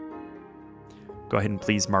 Go ahead and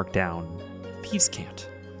please mark down Thieves' Cant.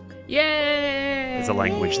 Yay! It's a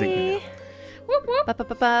language that you know. Whoop, whoop. Ba, ba,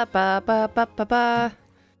 ba, ba, ba, ba, ba, ba, ba.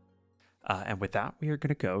 And with that, we are going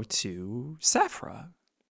to go to Saphra.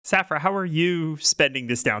 Saphra, how are you spending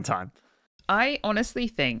this downtime? I honestly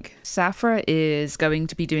think Saphra is going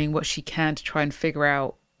to be doing what she can to try and figure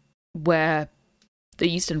out where the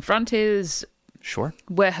Eastern Front is, Sure.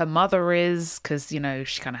 where her mother is, because, you know,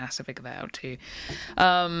 she kind of has to figure that out too.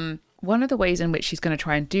 One of the ways in which she's going to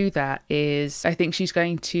try and do that is I think she's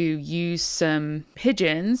going to use some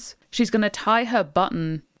pigeons. She's going to tie her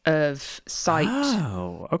button of sight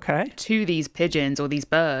Oh, okay. to these pigeons or these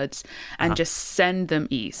birds and just send them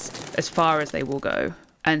east as far as they will go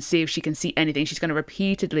and see if she can see anything. She's going to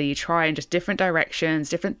repeatedly try in just different directions,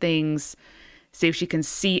 different things, see if she can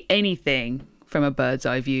see anything from a bird's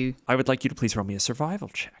eye view. I would like you to please roll me a survival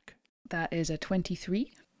check. That is a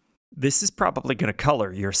 23. This is probably going to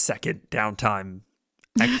color your second downtime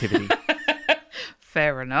activity.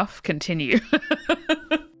 Fair enough. Continue.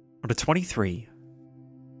 On a 23,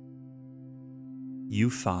 you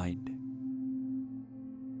find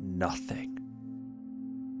nothing.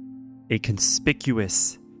 A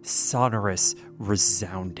conspicuous, sonorous,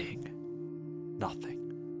 resounding nothing.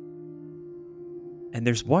 And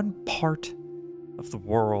there's one part of the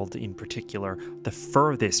world in particular, the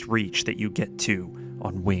furthest reach that you get to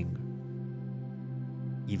on wing.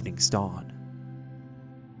 Evening's dawn.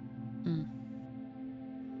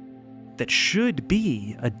 That should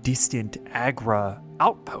be a distant Agra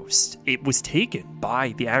outpost. It was taken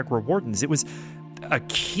by the Agra wardens. It was a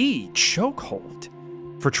key chokehold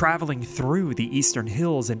for traveling through the eastern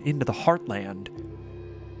hills and into the heartland.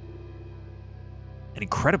 An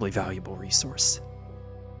incredibly valuable resource.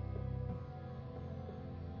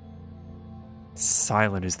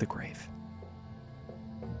 Silent as the grave.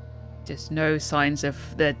 Just no signs of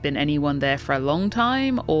there'd been anyone there for a long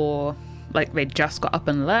time, or like they just got up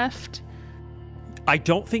and left. I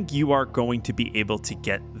don't think you are going to be able to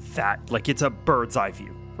get that. Like, it's a bird's eye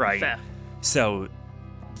view, right? Fair. So,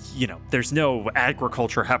 you know, there's no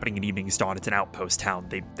agriculture happening in Evening's Dawn. It's an outpost town.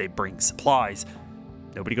 They bring supplies.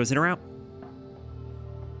 Nobody goes in or out.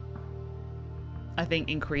 I think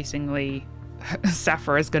increasingly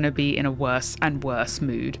Saphra is going to be in a worse and worse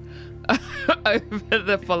mood over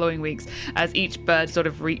the following weeks as each bird sort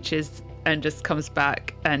of reaches and just comes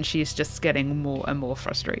back, and she's just getting more and more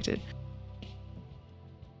frustrated.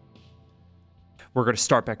 We're going to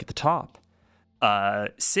start back at the top.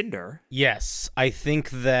 Cinder. Yes, I think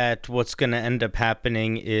that what's going to end up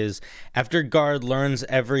happening is after Guard learns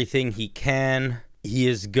everything he can, he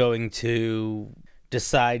is going to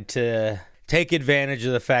decide to take advantage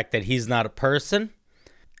of the fact that he's not a person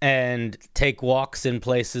and take walks in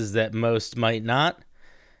places that most might not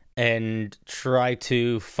and try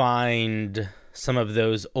to find some of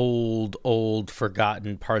those old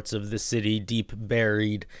forgotten parts of the city deep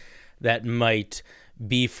buried that might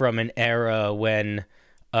be from an era when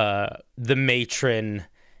the matron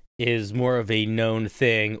is more of a known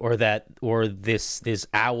thing, or this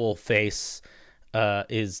owl face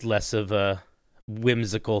is less of a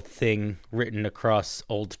whimsical thing written across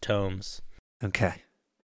old tomes. Okay.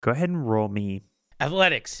 Go ahead and roll me.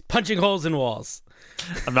 Athletics, punching holes in walls.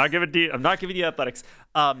 I'm not giving you athletics.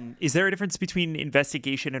 Is there a difference between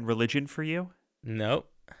investigation and religion for you?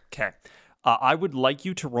 Nope. Okay. I would like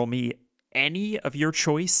you to roll me any of your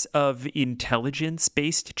choice of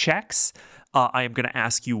intelligence-based checks. I am going to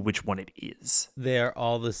ask you which one it is. They're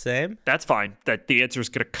all the same? That's fine. That the answer is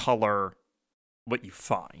going to color what you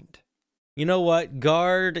find. You know what?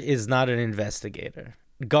 Guard is not an investigator.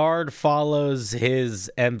 Guard follows his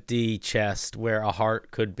empty chest where a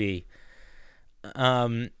heart could be.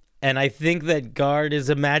 And I think that Guard is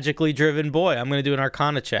a magically driven boy. I'm going to do an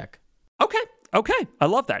Arcana check. Okay. I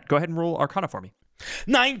love that. Go ahead and roll Arcana for me.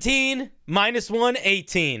 19 minus 1,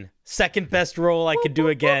 18. Second best roll I could do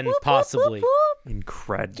again, possibly.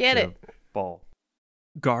 Incredible. Get it.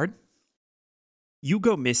 Guard, you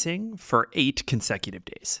go missing for 8 consecutive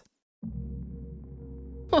days.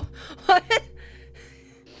 What?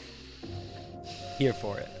 Here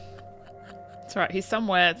for it. That's right. He's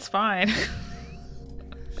somewhere. It's fine.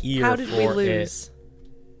 Here How did we for lose? it.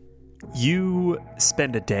 You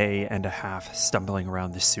spend a day and a half stumbling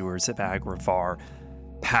around the sewers of Agravar,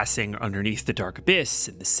 passing underneath the Dark Abyss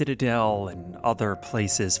and the Citadel and other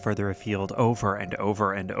places further afield over and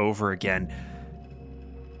over and over again,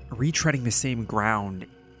 retreading the same ground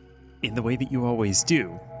in the way that you always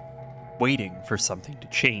do, waiting for something to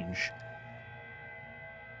change.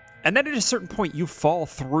 And then at a certain point, you fall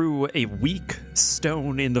through a weak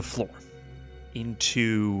stone in the floor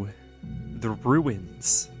into the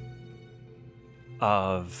ruins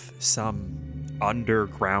of some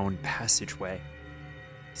underground passageway,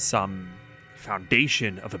 some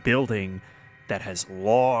foundation of a building that has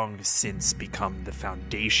long since become the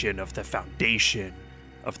foundation of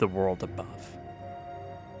the world above.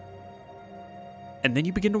 And then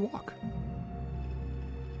you begin to walk.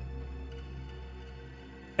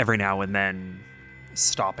 Every now and then,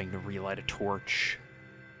 stopping to relight a torch,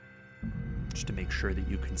 just to make sure that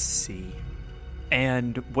you can see.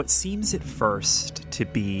 And what seems at first to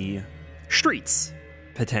be streets,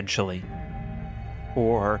 potentially,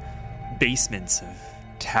 or basements of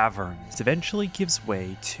taverns, eventually gives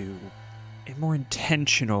way to a more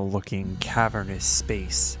intentional-looking cavernous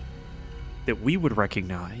space that we would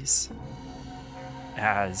recognize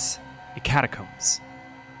as a catacombs.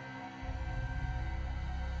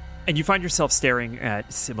 And you find yourself staring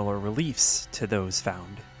at similar reliefs to those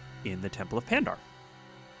found in the Temple of Pandar.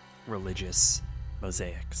 Religious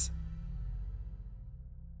mosaics.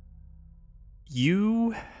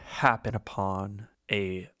 You happen upon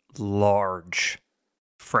a large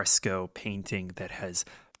fresco painting that has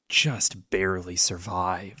just barely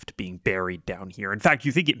survived being buried down here. In fact,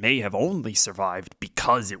 you think it may have only survived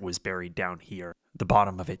because it was buried down here. The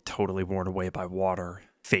bottom of it totally worn away by water,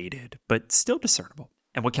 faded, but still discernible.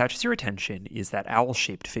 And what catches your attention is that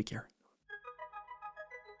owl-shaped figure.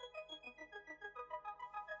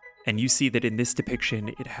 And you see that in this depiction,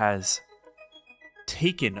 it has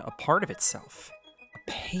taken a part of itself,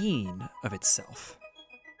 a pane of itself,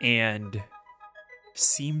 and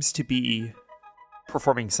seems to be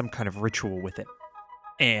performing some kind of ritual with it.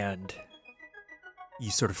 And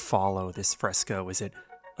you sort of follow this fresco as it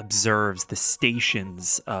observes the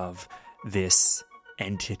stations of this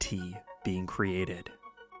entity being created.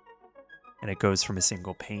 And it goes from a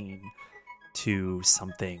single pane to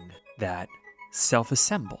something that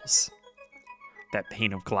self-assembles. That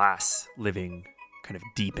pane of glass living kind of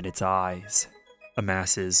deep in its eyes,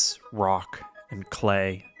 amasses rock and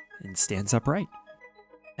clay and stands upright.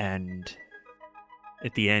 And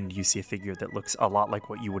at the end, you see a figure that looks a lot like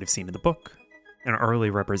what you would have seen in the book, an early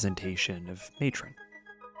representation of Matron.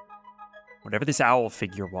 Whatever this owl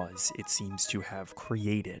figure was, it seems to have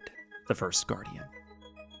created the first guardian.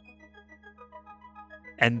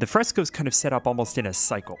 And the fresco's kind of set up almost in a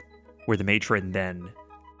cycle, where the matron then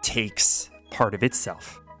takes part of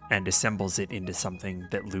itself and assembles it into something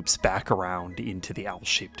that loops back around into the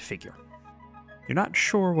owl-shaped figure. You're not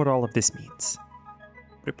sure what all of this means,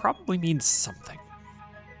 but it probably means something.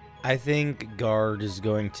 I think Guard is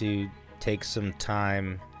going to take some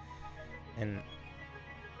time and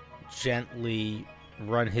gently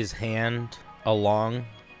run his hand along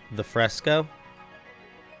the fresco,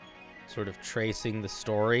 sort of tracing the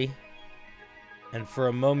story. And for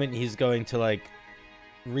a moment, he's going to, like,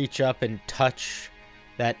 reach up and touch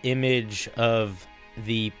that image of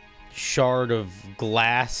the shard of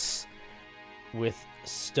glass with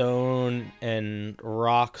stone and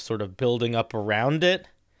rock sort of building up around it,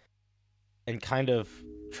 and kind of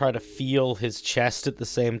try to feel his chest at the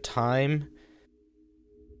same time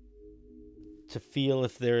to feel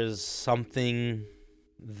if there is something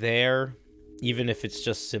there, even if it's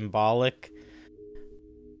just symbolic.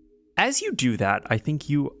 As you do that, I think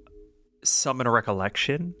you summon a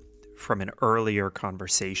recollection from an earlier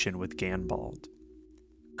conversation with Ganbald.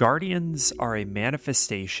 Guardians are a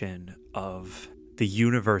manifestation of the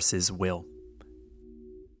universe's will.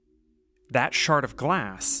 That shard of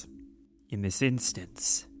glass, in this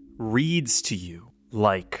instance, reads to you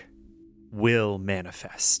like will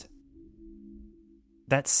manifest.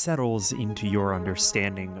 That settles into your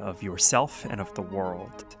understanding of yourself and of the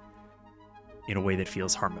world in a way that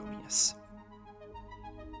feels harmonious.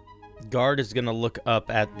 Guard is going to look up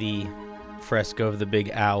at the fresco of the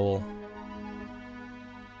big owl,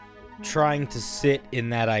 trying to sit in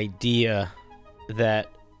that idea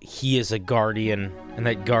that he is a guardian, and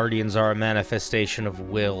that guardians are a manifestation of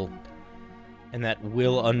will, and that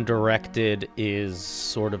will undirected is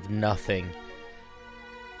sort of nothing.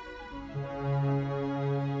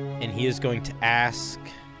 And he is going to ask,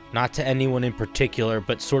 not to anyone in particular,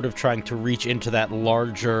 but sort of trying to reach into that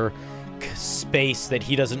larger space that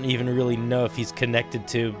he doesn't even really know if he's connected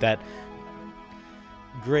to, that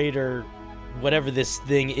greater whatever this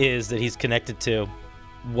thing is that he's connected to.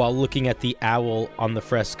 While looking at the owl on the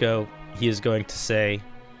fresco, he is going to say,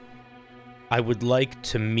 I would like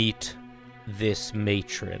to meet this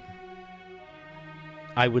matron.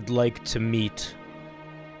 I would like to meet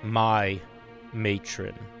my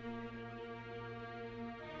matron.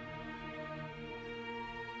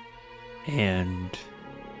 And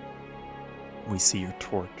we see your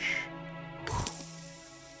torch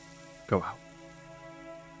go out.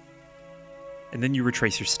 And then you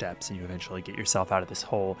retrace your steps and you eventually get yourself out of this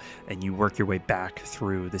hole and you work your way back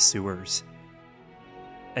through the sewers.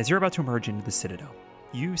 As you're about to emerge into the Citadel,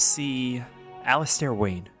 you see Alistair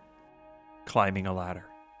Wayne climbing a ladder.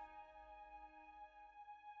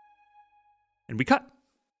 And we cut.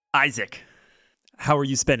 Isaac, how are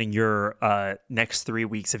you spending your next 3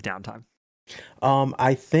 weeks of downtime?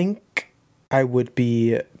 I think I would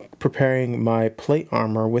be preparing my plate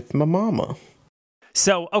armor with my mama.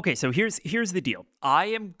 So here's the deal. I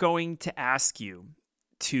am going to ask you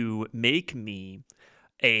to make me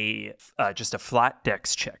just a flat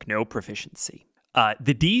dex check, no proficiency.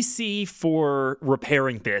 The DC for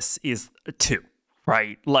repairing this is 2,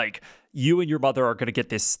 right? Like, you and your mother are going to get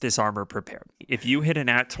this armor prepared. If you hit an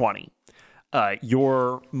at 20,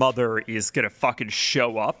 your mother is going to fucking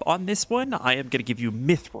show up on this one. I am going to give you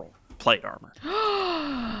mithril plate armor.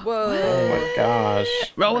 Whoa. Oh my gosh.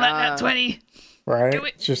 Roll that 20. Right? Do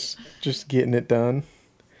it. Just getting it done.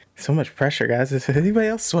 So much pressure, guys. Is anybody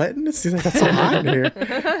else sweating? It seems like that's so hot in here.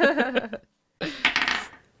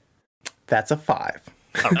 That's a 5.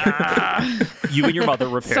 You and your mother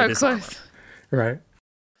repair So this close. Right.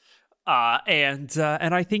 And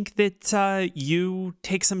I think that you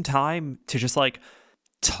take some time to just like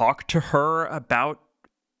talk to her about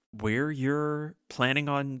where you're planning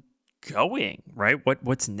on going, right?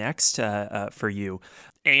 What's next for you?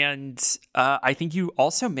 And I think you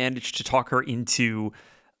also managed to talk her into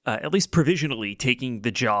at least provisionally taking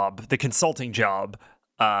the consulting job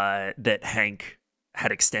that Hank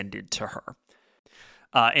had extended to her.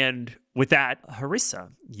 And with that, Harissa,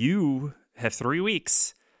 you have 3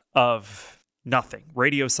 weeks of nothing.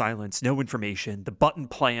 Radio silence, no information. The button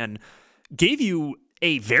plan gave you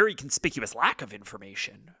a very conspicuous lack of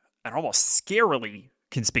information, an almost scarily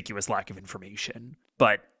conspicuous lack of information.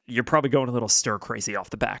 But you're probably going a little stir crazy off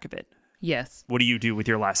the back of it. Yes. What do you do with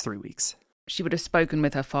your last 3 weeks? She would have spoken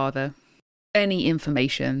with her father. Any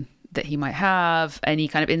information that he might have, any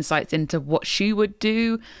kind of insights into what she would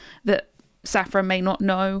do that Saffron may not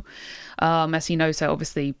know, as he knows her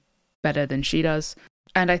obviously better than she does.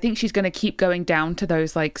 And I think she's going to keep going down to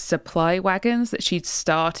those like supply wagons that she'd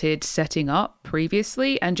started setting up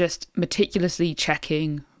previously and just meticulously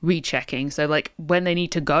checking, rechecking. So like when they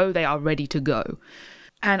need to go, they are ready to go.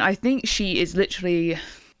 And I think she is literally,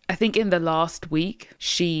 I think in the last week,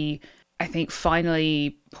 I think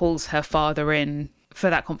finally pulls her father in for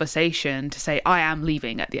that conversation to say, I am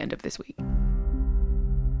leaving at the end of this week.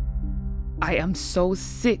 I am so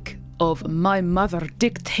sick of my mother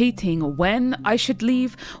dictating when I should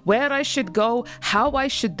leave, where I should go, how I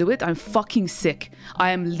should do it. I'm fucking sick. I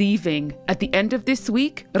am leaving at the end of this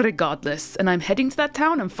week, regardless. And I'm heading to that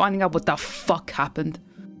town and finding out what the fuck happened.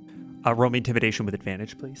 Roll me intimidation with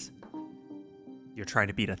advantage, please. You're trying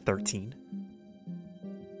to beat a 13.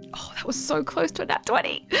 Oh, that was so close to a nat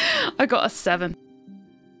 20. I got a 7.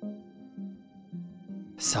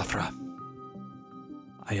 Safra,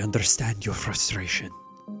 I understand your frustration.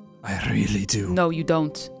 I really do. No, you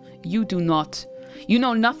don't. You do not. You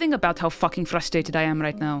know nothing about how fucking frustrated I am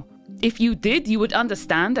right now. If you did, you would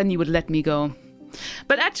understand and you would let me go.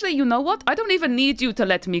 But actually, you know what? I don't even need you to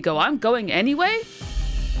let me go. I'm going anyway.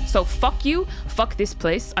 So fuck you, fuck this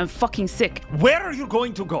place. I'm fucking sick. Where are you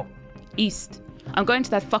going to go? East. I'm going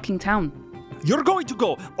to that fucking town. You're going to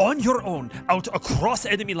go on your own, out across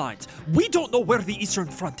enemy lines. We don't know where the Eastern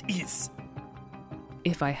Front is.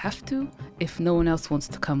 If I have to, if no one else wants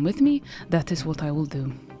to come with me, that is what I will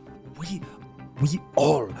do. We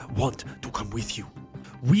all want to come with you.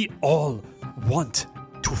 We all want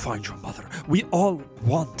to find your mother. We all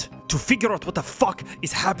want to figure out what the fuck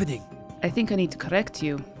is happening. I think I need to correct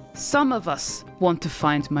you. Some of us want to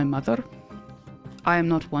find my mother. I am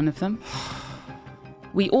not one of them.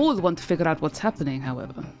 We all want to figure out what's happening,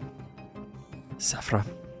 however. Safra,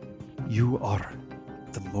 you are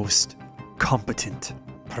the most competent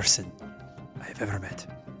person I have ever met.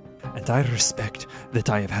 And I respect that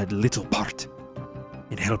I have had little part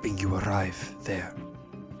in helping you arrive there.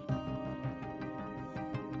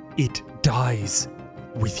 It dies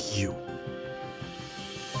with you.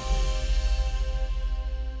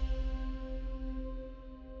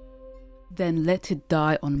 Then let it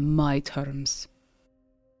die on my terms.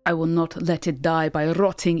 I will not let it die by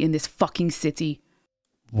rotting in this fucking city.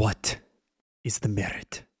 What is the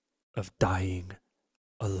merit of dying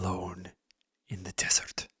alone in the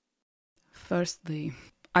desert? Firstly,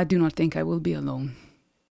 I do not think I will be alone.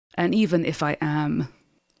 And even if I am,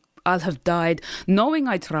 I'll have died knowing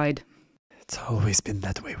I tried. It's always been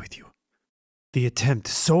that way with you. The attempt,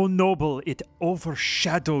 so noble, it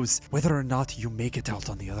overshadows whether or not you make it out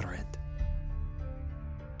on the other end.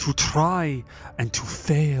 To try and to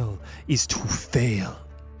fail is to fail.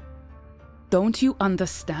 Don't you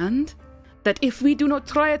understand? That if we do not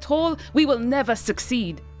try at all, we will never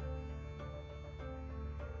succeed.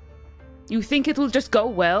 You think it will just go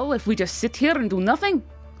well if we just sit here and do nothing?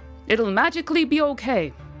 It'll magically be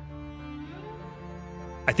okay.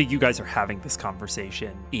 I think you guys are having this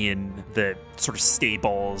conversation in the sort of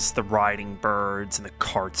stables, the riding birds and the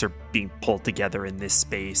carts are being pulled together in this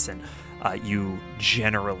space, and you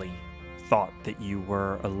generally thought that you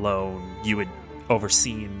were alone. You had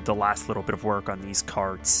overseen the last little bit of work on these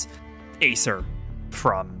carts. Acer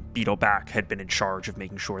from Beetleback had been in charge of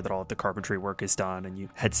making sure that all of the carpentry work is done, and you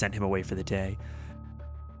had sent him away for the day.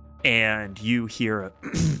 And you hear a...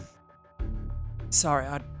 Sorry,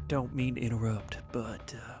 I don't mean to interrupt,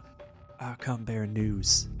 but I come bearing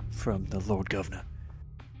news from the Lord Governor.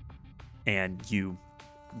 And you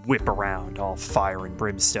whip around all fire and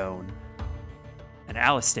brimstone. And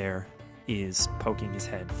Alistair is poking his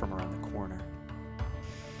head from around the corner.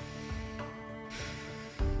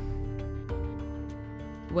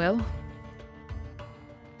 Well?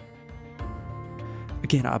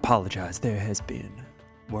 Again, I apologize. There has been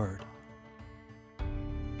word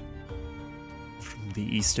from the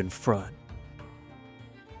Eastern Front.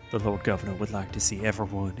 The Lord Governor would like to see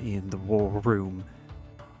everyone in the war room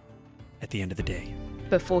at the end of the day.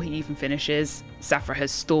 Before he even finishes, Safra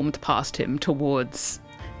has stormed past him towards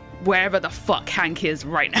wherever the fuck Hank is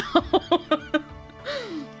right now.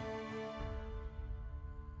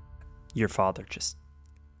 Your father just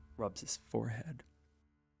rubs his forehead.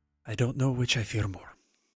 I don't know which I fear more.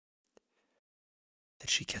 That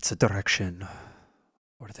she gets a direction,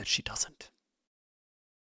 or that she doesn't.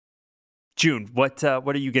 June, what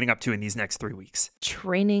are you getting up to in these next 3 weeks?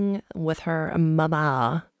 Training with her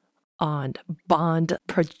mama on bond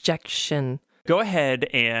projection. Go ahead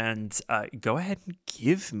and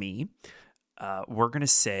give me. We're gonna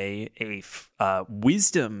say a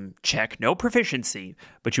wisdom check, no proficiency,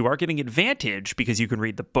 but you are getting advantage because you can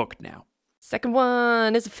read the book now. Second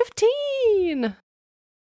one is a 15.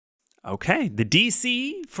 Okay, the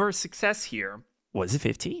DC for success here was a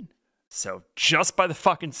 15. So just by the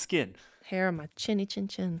fucking skin. Hair on my chinny chin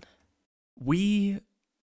chin. We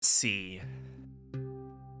see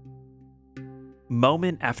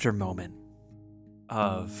moment after moment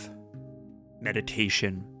of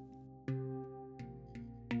meditation,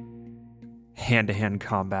 hand-to-hand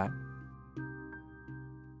combat,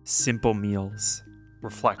 simple meals,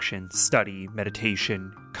 reflection, study,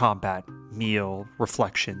 meditation, combat, meal,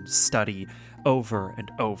 reflection, study over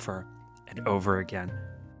and over and over again.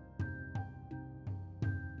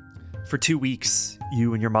 For 2 weeks,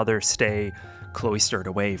 you and your mother stay cloistered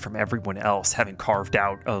away from everyone else, having carved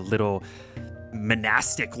out a little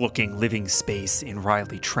monastic-looking living space in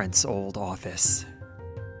Riley Trent's old office.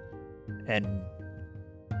 And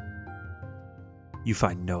you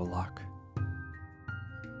find no luck.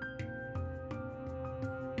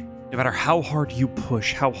 No matter how hard you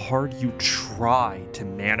push, how hard you try to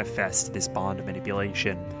manifest this bond of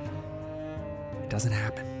manipulation, it doesn't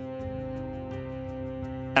happen.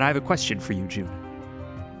 And I have a question for you, June.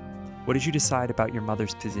 What did you decide about your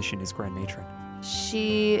mother's position as Grand Matron?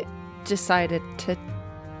 She decided to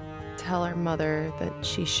tell her mother that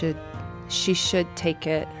she should take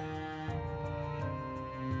it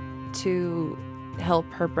to help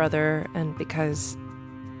her brother, and because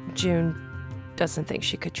June doesn't think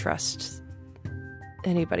she could trust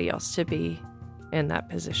anybody else to be in that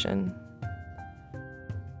position.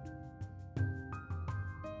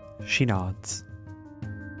 She nods.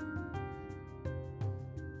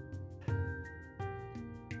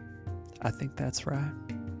 I think that's right.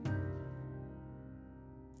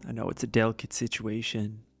 I know it's a delicate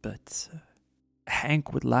situation, but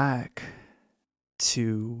Hank would like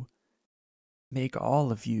to make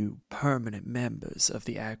all of you permanent members of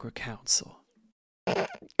the Agri Council.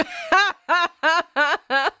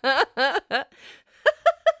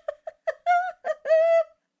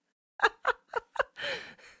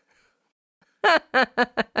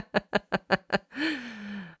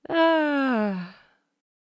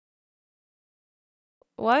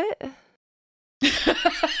 What?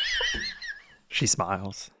 She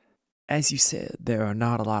smiles. As you said, there are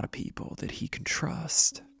not a lot of people that he can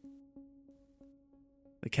trust.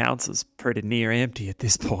 The council's pretty near empty at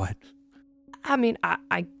this point. I mean,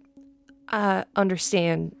 I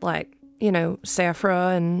understand, like, you know,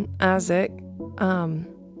 Saphra and Isaac.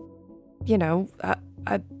 You know,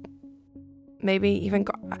 I maybe even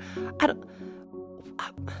I don't.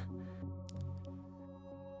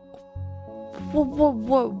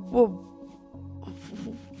 Whoa.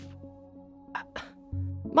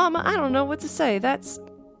 Mama, I don't know what to say. That's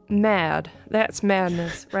mad. That's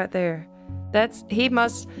madness right there. He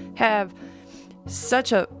must have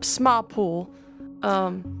such a small pool.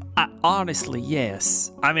 Honestly,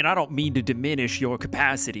 yes. I mean, I don't mean to diminish your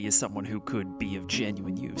capacity as someone who could be of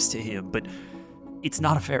genuine use to him, but it's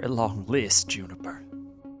not a very long list, Juniper.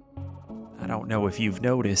 I don't know if you've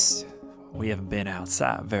noticed, we haven't been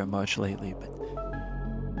outside very much lately, but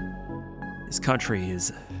this country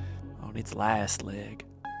is on its last leg.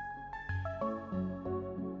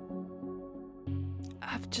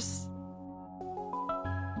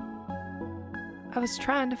 I was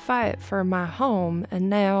trying to fight for my home, and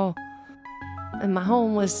my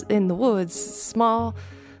home was in the woods, small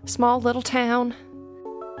little town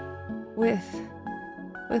with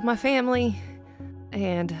my family,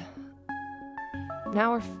 and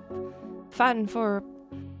now we're fighting for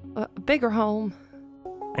a bigger home.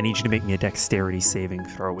 I need you to make me a dexterity saving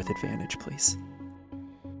throw with advantage, please.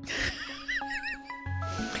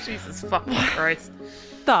 Jesus fucking Christ.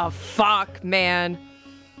 The fuck, man.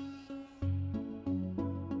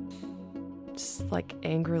 Just like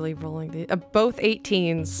angrily rolling the both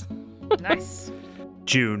 18s. Nice.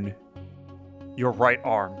 June, your right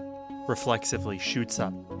arm reflexively shoots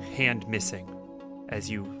up, hand missing, as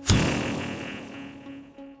you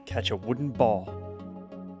catch a wooden ball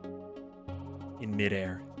in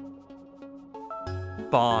midair.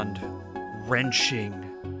 Bond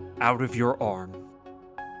wrenching out of your arm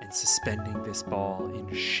and suspending this ball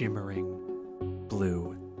in shimmering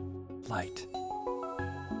blue light.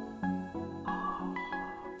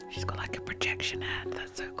 She's got like a projection hand.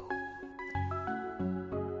 That's so cool.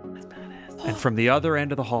 That's badass. And from the other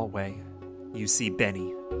end of the hallway, you see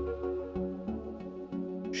Benny.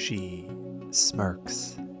 She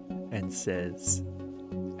smirks and says,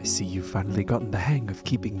 I see you've finally gotten the hang of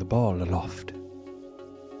keeping the ball aloft.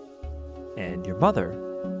 And your mother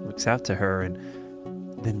looks out to her and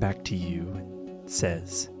then back to you and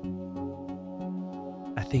says,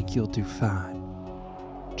 I think you'll do fine,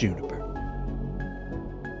 Juniper.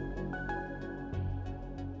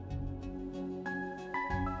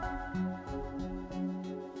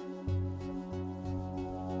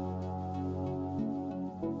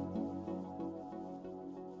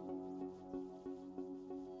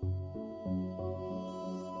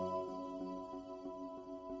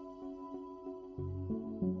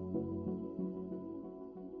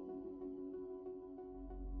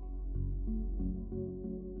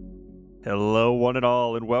 Hello, one and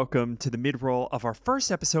all, and welcome to the mid-roll of our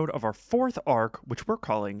first episode of our fourth arc, which we're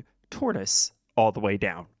calling Tortoise all the way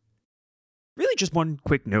down. Really just one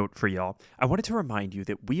quick note for y'all. I wanted to remind you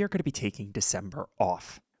that we are going to be taking December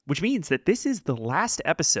off, which means that this is the last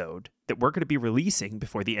episode that we're going to be releasing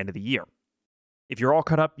before the end of the year. If you're all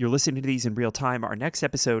caught up, you're listening to these in real time, our next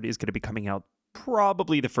episode is going to be coming out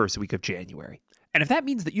probably the first week of January. And if that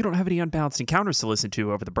means that you don't have any unbalanced encounters to listen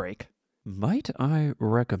to over the break, might I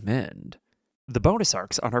recommend the bonus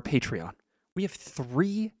arcs on our Patreon? We have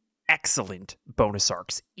 3 excellent bonus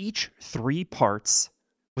arcs, each 3 parts,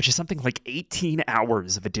 which is something like 18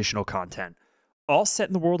 hours of additional content, all set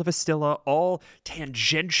in the world of Astilla, all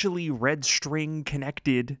tangentially red string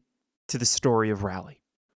connected to the story of Raleigh.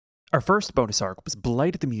 Our first bonus arc was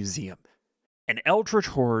Blight at the Museum, an eldritch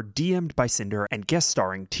horror DM'd by Cinder and guest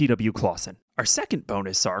starring T.W. Clausen. Our second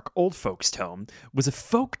bonus arc, Old Folks' Tome, was a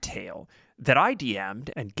folk tale that I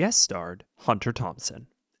DM'd and guest starred Hunter Thompson.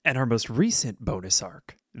 And our most recent bonus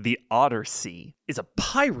arc, The Otter Sea, is a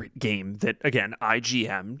pirate game that, again, I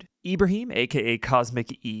GM'd, Ibrahim, aka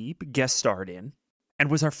Cosmic Ebe, guest starred in, and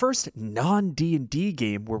was our first non-D&D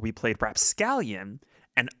game where we played Rapscallion,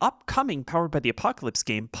 an upcoming Powered by the Apocalypse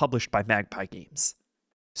game published by Magpie Games.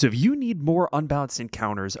 So if you need more Unbalanced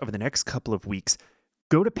Encounters over the next couple of weeks,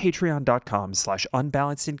 go to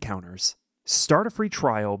patreon.com/unbalancedencounters, start a free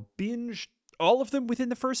trial, binge all of them within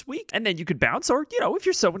the first week, and then you could bounce, or, if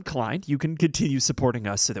you're so inclined, you can continue supporting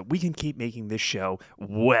us so that we can keep making this show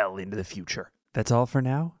well into the future. That's all for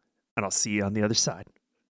now, and I'll see you on the other side.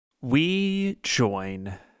 We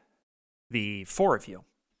join the 4 of you,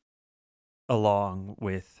 along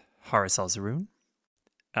with Haris Al-Zaroon,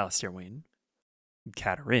 Alistair Wayne,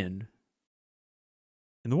 Katarin,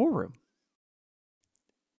 in the war room,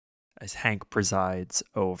 as Hank presides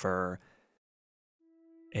over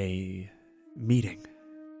a meeting.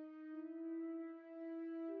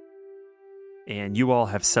 And you all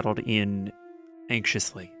have settled in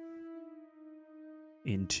anxiously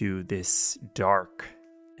into this dark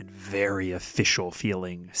and very official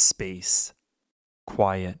feeling space.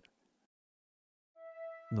 Quiet.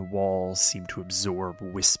 And the walls seem to absorb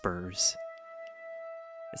whispers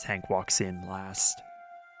as Hank walks in last.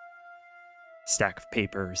 Stack of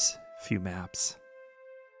papers, few maps.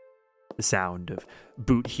 The sound of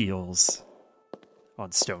boot heels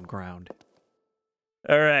on stone ground.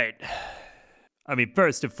 All right.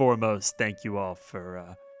 First and foremost, thank you all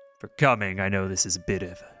for coming. I know this is a bit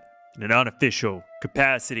of an unofficial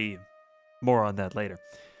capacity. More on that later.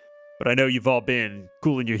 But I know you've all been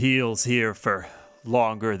cooling your heels here for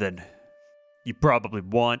longer than you probably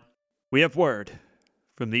want. We have word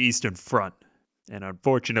from the Eastern Front, and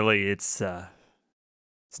unfortunately, it's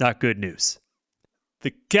not good news.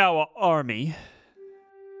 The Kawa army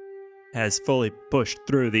has fully pushed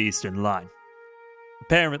through the Eastern Line.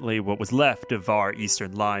 Apparently, what was left of our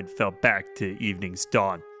Eastern Line fell back to Evening's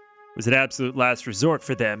Dawn. It was an absolute last resort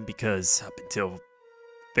for them because up until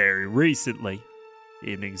very recently,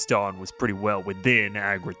 Evening's Dawn was pretty well within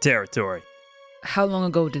Agra territory. How long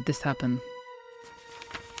ago did this happen?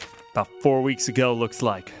 About 4 weeks ago, looks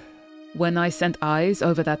like. When I sent eyes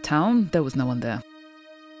over that town, there was no one there.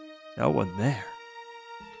 No one there.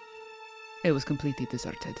 It was completely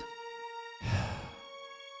deserted.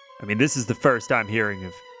 This is the first I'm hearing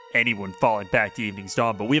of anyone falling back to Evening's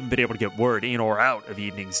Dawn, but we haven't been able to get word in or out of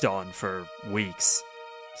Evening's Dawn for weeks.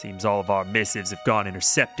 Seems all of our missives have gone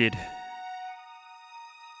intercepted.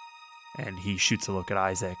 And he shoots a look at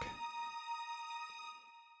Isaac.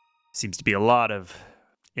 Seems to be a lot of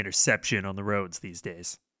interception on the roads these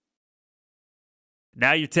days.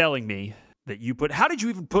 Now you're telling me that how did you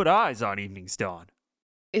even put eyes on Evening's Dawn?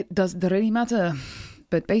 It doesn't really matter,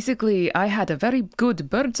 but basically I had a very good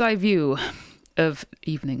bird's eye view of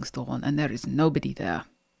Evening's Dawn, and there is nobody there.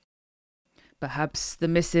 Perhaps the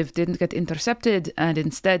missive didn't get intercepted, and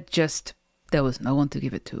instead there was no one to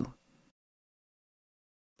give it to.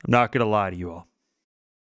 I'm not going to lie to you all.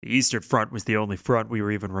 The Eastern Front was the only front we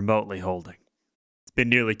were even remotely holding. It's been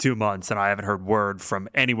nearly 2 months, and I haven't heard word from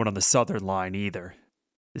anyone on the Southern Line either.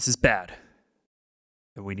 This is bad,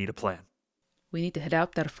 and we need a plan. We need to head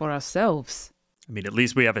out there for ourselves. At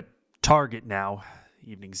least we have a target now,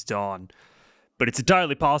 Evening's Dawn. But it's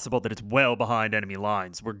entirely possible that it's well behind enemy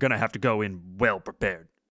lines. We're going to have to go in well prepared.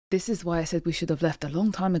 This is why I said we should have left a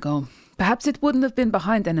long time ago. Perhaps it wouldn't have been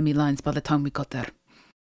behind enemy lines by the time we got there.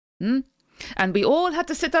 And we all had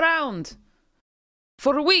to sit around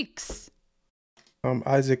for weeks.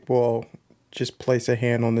 Isaac will just place a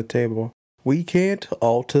hand on the table. We can't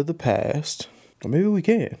alter the past. Or maybe we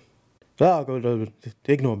can. I'll go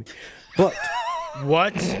ignore me. But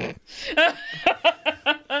What?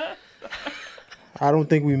 I don't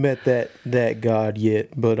think we met that god yet.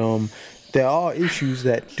 But there are issues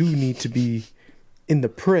that do need to be in the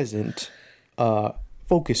present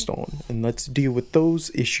focused on, and let's deal with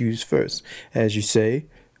those issues first. As you say,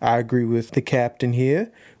 I agree with the captain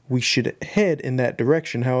here. We should head in that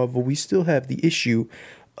direction. However, we still have the issue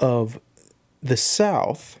of the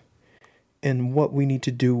South and what we need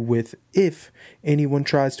to do with if anyone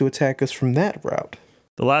tries to attack us from that route.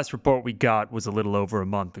 The last report we got was a little over a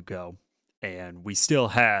month ago, and we still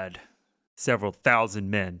had several thousand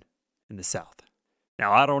men in the South.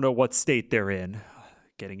 Now, I don't know what state they're in.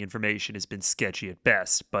 Getting information has been sketchy at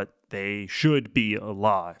best, but they should be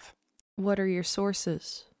alive. What are your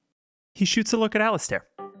sources? He shoots a look at Alistair.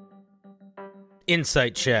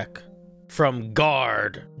 Insight check from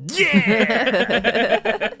guard.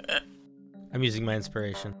 Yeah! I'm using my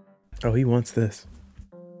inspiration. Oh, he wants this.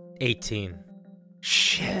 18.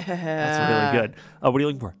 Shit. That's really good. What are you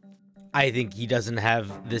looking for? I think he doesn't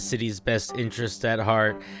have the city's best interest at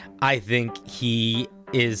heart. I think he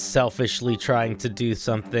is selfishly trying to do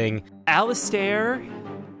something. Alistair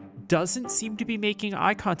doesn't seem to be making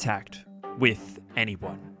eye contact with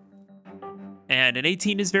anyone. And an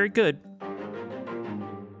 18 is very good.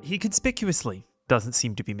 He conspicuously doesn't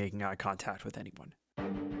seem to be making eye contact with anyone.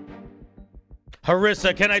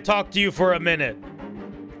 Harissa, can I talk to you for a minute?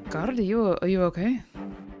 God, are you okay?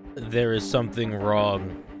 There is something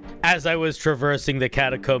wrong. As I was traversing the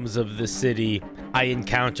catacombs of the city, I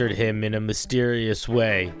encountered him in a mysterious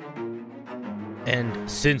way. And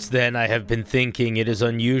since then, I have been thinking it is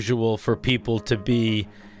unusual for people to be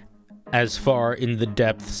as far in the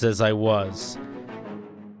depths as I was.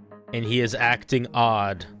 And he is acting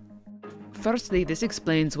odd. Firstly, this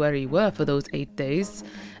explains where you were for those 8 days.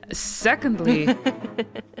 Secondly,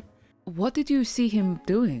 what did you see him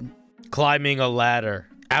doing? Climbing a ladder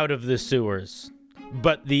out of the sewers.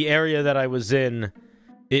 But the area that I was in,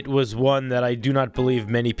 it was one that I do not believe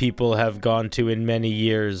many people have gone to in many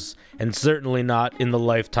years, and certainly not in the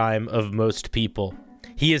lifetime of most people.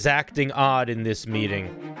 He is acting odd in this meeting.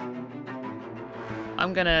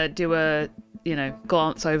 I'm gonna do a,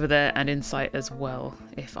 glance over there and insight as well,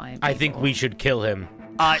 if I'm I think we should kill him.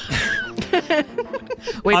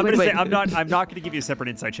 Wait. I'm not going to give you a separate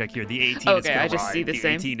insight check here. The 18 is Okay, I just see the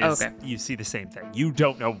same. 18 is, Okay. You see the same thing. You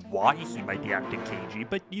don't know why he might be acting cagey,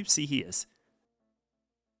 but you see he is.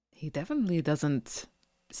 He definitely doesn't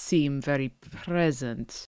seem very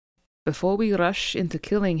present. Before we rush into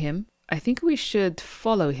killing him, I think we should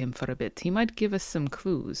follow him for a bit. He might give us some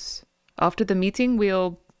clues. After the meeting,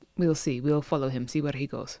 we'll see. We'll follow him, see where he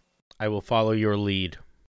goes. I will follow your lead.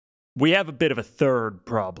 We have a bit of a third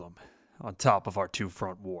problem on top of our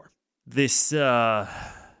two-front war. This, what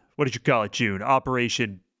did you call it, June?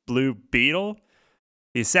 Operation Blue Beetle?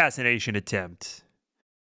 The assassination attempt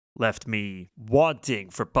left me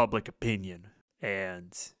wanting for public opinion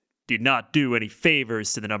and did not do any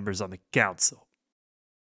favors to the numbers on the council.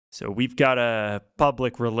 So we've got a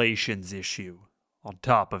public relations issue on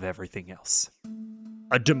top of everything else.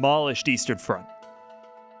 A demolished Eastern Front.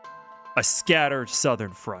 A scattered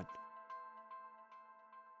Southern Front.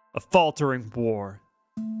 A faltering war.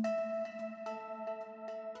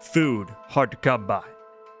 Food hard to come by.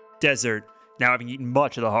 Desert now having eaten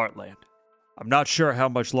much of the heartland. I'm not sure how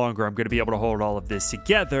much longer I'm going to be able to hold all of this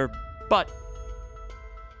together, but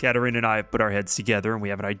Katarina and I have put our heads together and we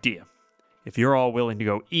have an idea. If you're all willing to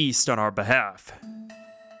go east on our behalf,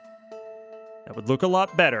 that would look a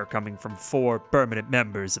lot better coming from 4 permanent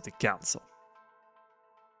members of the council.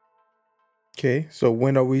 Okay, so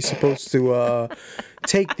when are we supposed to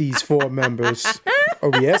take these 4 members? Are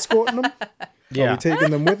we escorting them? Yeah. Are we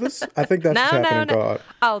taking them with us? I think that's what's happening, God.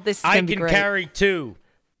 Oh, this is going to be great. I can carry 2.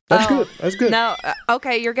 That's good. That's good. No,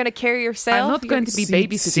 okay, you're going to carry yourself? I'm not going to be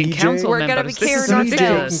babysitting CJ. council We're gonna members. be This is carrying CJ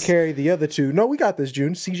ridiculous. can carry the other 2. No, we got this,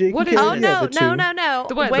 June. CJ What can is carry Oh, the this? other 2. no.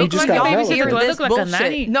 Do I Wait look just till got y'all Melody. hear Do I this look like a bullshit.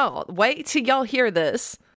 nanny? No, wait till y'all hear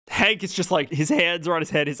this. Hank is just like, his hands are on his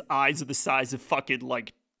head, his eyes are the size of fucking,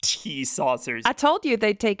 like, tea saucers. I told you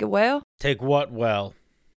they'd take it well. Take what well?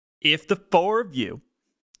 If the 4 of you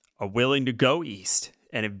are willing to go east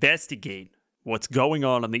and investigate what's going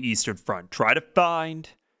on the Eastern Front, try to find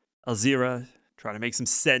Alzira, try to make some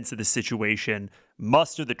sense of the situation,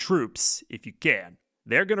 muster the troops if you can.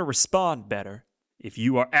 They're going to respond better if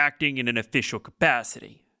you are acting in an official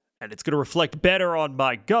capacity. And it's going to reflect better on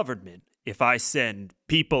my government if I send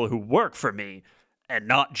people who work for me and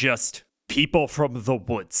not just people from the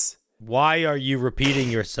woods. Why are you repeating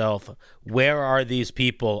yourself? Where are these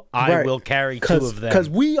people? I Right. will carry 2 of them. Because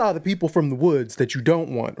we are the people from the woods that you don't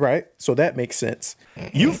want, right? So that makes sense.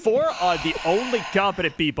 You 4 are the only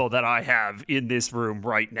competent people that I have in this room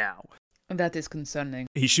right now. That is concerning.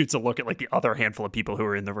 He shoots a look at like the other handful of people who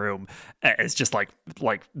are in the room. It's just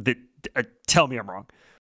tell me I'm wrong.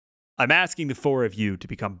 I'm asking the four of you to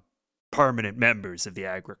become permanent members of the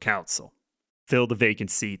Agra Council. Fill the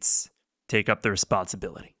vacant seats. Take up the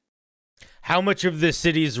responsibility. How much of the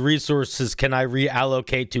city's resources can I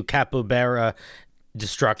reallocate to capybara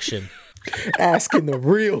destruction? Asking the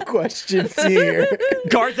real questions here.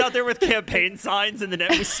 Guard's out there with campaign signs, and then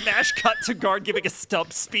we smash cut to Guard giving a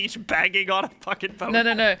stump speech, banging on a fucking phone.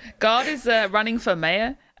 No. Guard is running for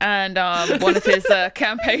mayor, and one of his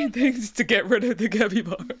campaign things is to get rid of the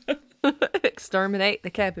capybara. Exterminate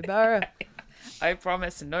the capybara. I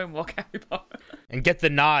promise no more capybara. And get the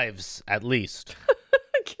knives, at least.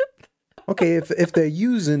 Okay, if they're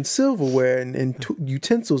using silverware and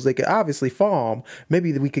utensils, they could obviously farm.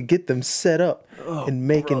 Maybe we could get them set up and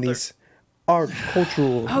making these art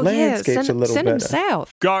cultural landscapes a little send better. them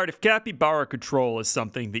south. Guard, if capybara control is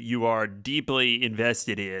something that you are deeply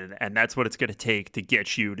invested in, and that's what it's going to take to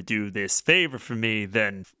get you to do this favor for me,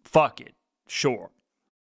 then fuck it. Sure.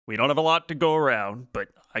 We don't have a lot to go around, but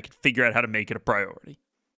I can figure out how to make it a priority.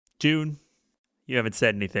 June, you haven't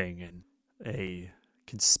said anything in a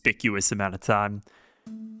conspicuous amount of time.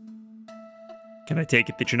 Can I take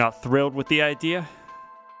it that you're not thrilled with the idea?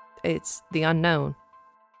 It's the unknown.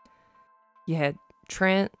 You had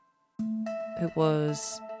Trent, who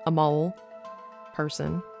was a mole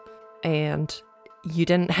person, and you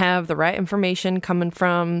didn't have the right information coming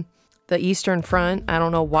from the Eastern Front. I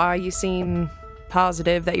don't know why you seem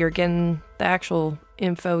positive that you're getting the actual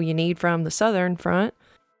info you need from the Southern Front,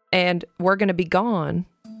 and we're going to be gone.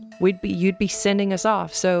 You'd be sending us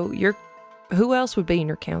off. So who else would be in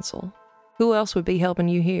your council? Who else would be helping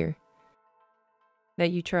you here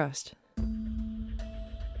that you trust?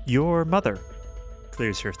 Your mother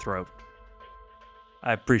clears her throat.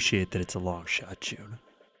 I appreciate that it's a long shot, June,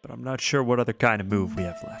 but I'm not sure what other kind of move we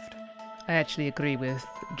have left. I actually agree with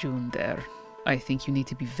June there. I think you need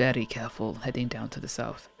to be very careful heading down to the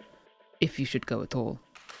south, if you should go at all.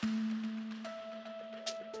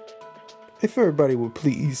 If everybody would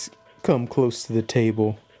please come close to the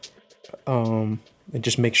table, and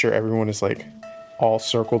just make sure everyone is like all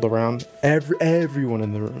circled around, everyone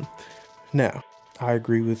in the room. Now, I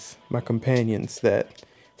agree with my companions that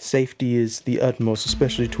safety is the utmost,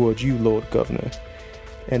 especially towards you, Lord Governor.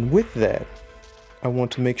 And with that, I want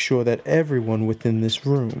to make sure that everyone within this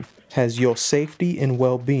room has your safety and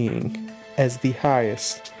well-being as the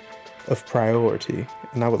highest of priority.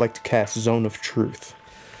 And I would like to cast Zone of Truth.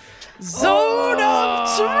 Zone of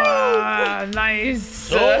Truth! Nice.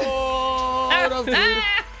 Sword of Truth.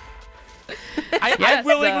 I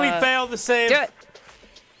willingly fail the save.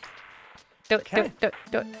 Do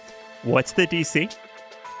it. What's the DC?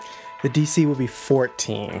 The DC will be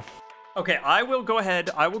 14. Okay, I will go ahead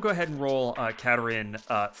and roll Katerin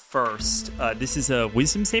first. This is a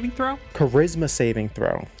wisdom saving throw? Charisma saving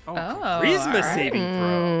throw. Charisma saving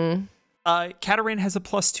throw. Katerin has a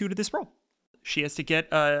 +2 to this roll. She has to get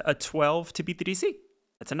a 12 to beat the DC.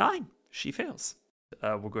 That's a 9. She fails.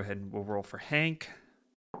 We'll go ahead and we'll roll for Hank.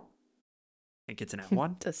 Hank gets an at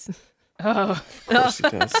 1. Of course he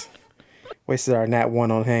does. Wasted our nat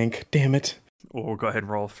 1 on Hank. Damn it. We'll go ahead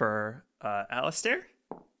and roll for Alistair.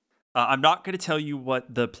 I'm not going to tell you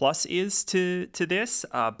what the plus is to this,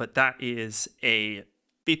 but that is a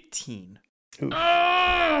 15.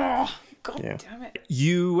 Oh, God Yeah. damn it.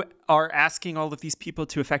 You are asking all of these people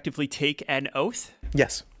to effectively take an oath?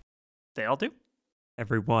 Yes. They all do.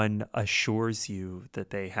 Everyone assures you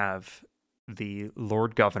that they have the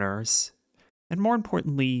Lord Governor's, and more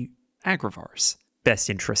importantly, Agravar's best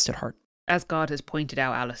interest at heart. As God has pointed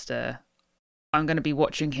out, Alistair, I'm going to be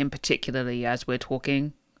watching him particularly as we're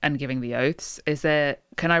talking and giving the oaths.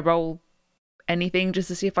 Can I roll anything just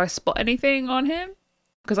to see if I spot anything on him?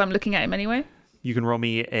 Because I'm looking at him anyway. You can roll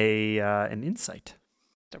me an insight.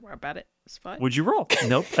 Don't worry about it. It's fine. Would you roll?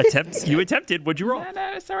 Nope. You attempted. Would you roll?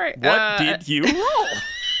 No, it's all right. What did you roll?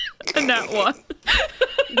 And that one.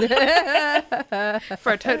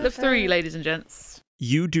 For a total of 3, ladies and gents.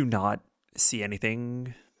 You do not see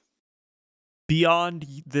anything beyond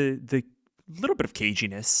the little bit of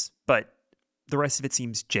caginess, but the rest of it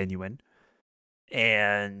seems genuine.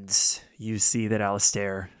 And you see that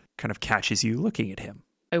Alistair kind of catches you looking at him.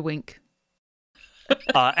 I wink.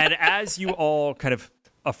 And as you all kind of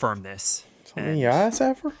affirm this, Something in your eyes,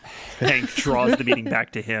 Afro? Hank draws the meeting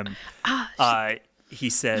back to him. He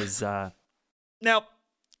says, now,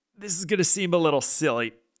 this is going to seem a little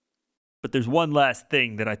silly, but there's one last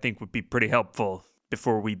thing that I think would be pretty helpful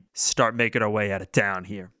before we start making our way out of town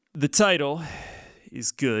here. The title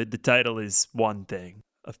is good. The title is one thing.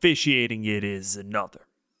 Officiating it is another.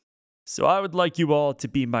 So I would like you all to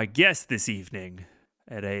be my guest this evening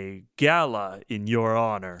at a gala in your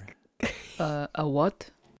honor. A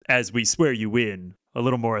what? As we swear you in a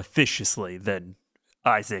little more officiously than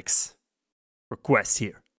Isaac's request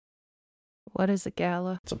here. What is a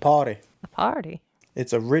gala? It's a party. A party.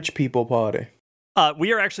 It's a rich people party.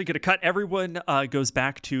 We are actually going to cut. Everyone goes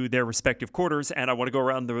back to their respective quarters, and I want to go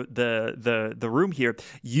around the room here.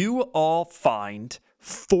 You all find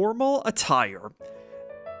formal attire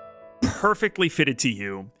perfectly fitted to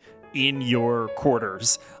you in your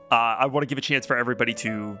quarters. I want to give a chance for everybody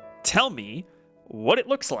to tell me what it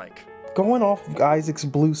looks like. Going off Isaac's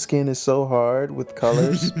blue skin is so hard with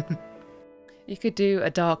colors. You could do a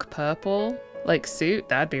dark purple suit.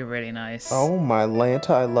 That'd be really nice. Oh my Lanta,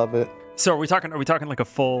 I love it. So are we talking like a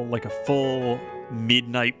full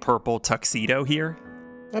midnight purple tuxedo here?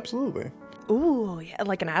 Absolutely. Ooh, yeah,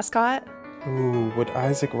 like an ascot? Ooh, would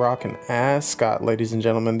Isaac rock an ascot, ladies and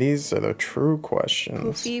gentlemen? These are the true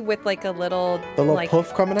questions. Poofy with like a little... The little like,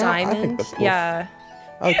 poof coming diamond. out? I think the poof. Yeah.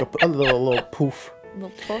 I like a little poof.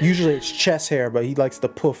 Little poof. Usually it's chest hair, but he likes the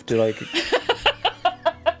poof to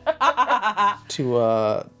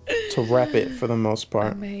to wrap it for the most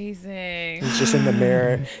part. Amazing. He's just in the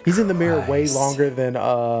mirror. He's in the mirror way Christ. longer than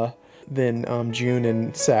June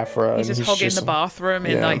and Safra. He's and just hogging the bathroom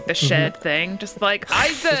in yeah. the shed thing. Just like,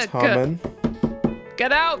 Isaac, humming.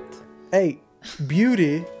 get out. Hey,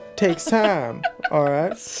 beauty takes time. All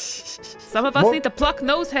right. Some of us need to pluck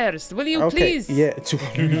nose hairs. Will you please? Yeah.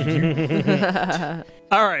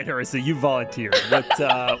 All right, Harissa, you volunteered.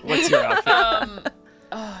 What's your outfit?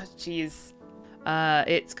 Oh, jeez.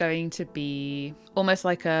 It's going to be almost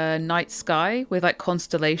like a night sky with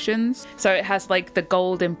constellations. So it has the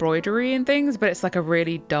gold embroidery and things, but it's a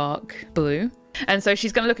really dark blue. And so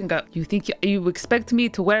she's going to look and go, you expect me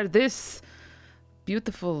to wear this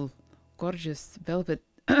beautiful, gorgeous velvet?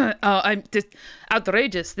 I'm just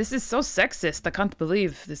outrageous. This is so sexist. I can't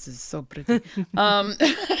believe this is so pretty.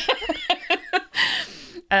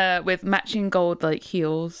 With matching gold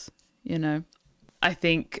heels, I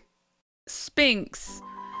think Sphinx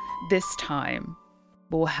this time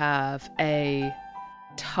will have a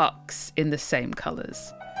tux in the same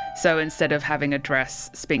colors. So instead of having a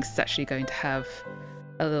dress, Sphinx is actually going to have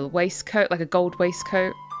a little waistcoat, a gold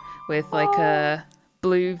waistcoat with a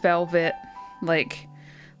blue velvet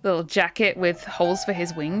little jacket with holes for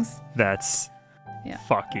his wings. That's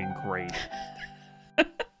fucking great.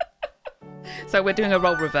 So we're doing a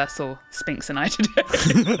role reversal, Sphinx and I today.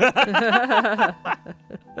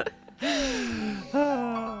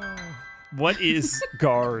 What is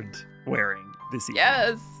Guard wearing this evening?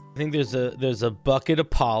 Yes. I think there's a bucket of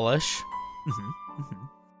polish.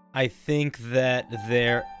 I think that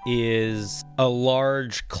there is a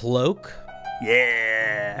large cloak.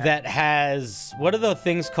 Yeah. That has, what are the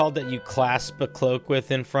things called that you clasp a cloak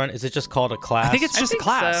with in front? Is it just called a clasp? I think it's just think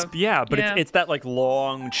clasp. so. Yeah, but Yeah. it's that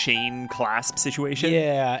long chain clasp situation.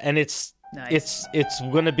 Yeah, and it's Nice. it's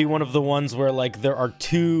gonna be one of the ones where there are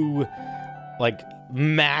two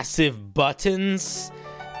massive buttons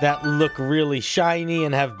that look really shiny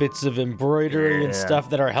and have bits of embroidery and Yeah.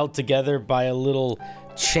 stuff that are held together by a little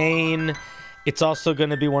chain. It's also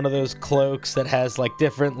going to be one of those cloaks that has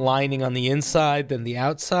different lining on the inside than the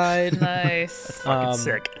outside. Nice. Fucking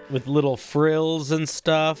sick. With little frills and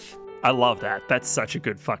stuff. I love that. That's such a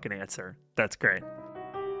good fucking answer. That's great.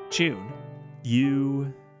 June,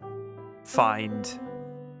 you find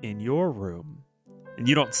in your room, and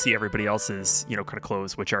you don't see everybody else's, kind of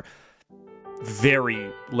clothes, which are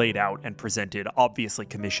very laid out and presented, obviously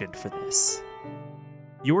commissioned for this.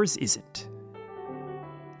 Yours isn't.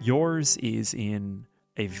 Yours is in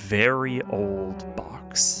a very old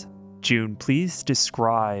box. June, please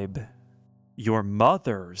describe your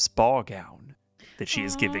mother's ball gown that she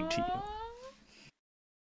is giving to you.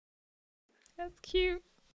 That's cute.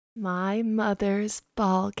 My mother's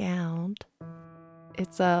ball gown.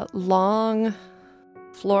 It's a long,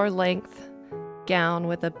 floor-length gown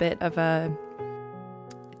with a bit of a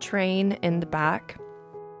train in the back.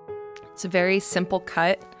 It's a very simple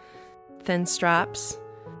cut, thin straps,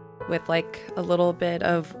 with a little bit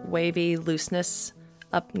of wavy looseness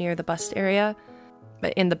up near the bust area.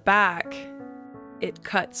 But in the back, it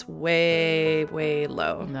cuts way, way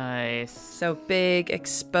low. Nice. So big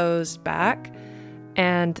exposed back,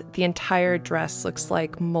 and the entire dress looks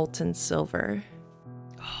like molten silver.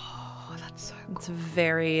 Oh, that's so It's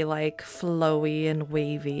very flowy and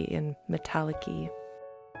wavy and metallic-y.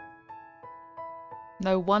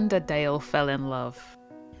 No wonder Dale fell in love.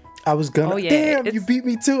 I was gonna. Oh, yeah, Damn, you it's- beat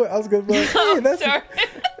me to it. I was gonna be like, hey, that's Sorry.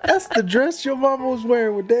 That's the dress your mama was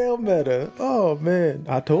wearing with Dale met her. Oh man,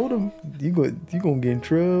 I told him you gonna get in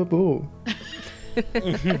trouble,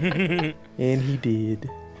 and he did.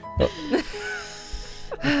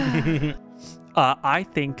 I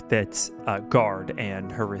think that Guard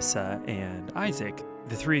and Harissa and Isaac,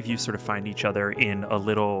 the three of you sort of find each other in a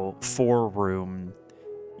little 4-room.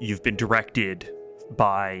 You've been directed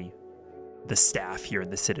by the staff here in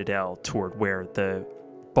the Citadel toward where the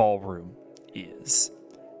ballroom is,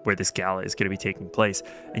 where this gala is going to be taking place.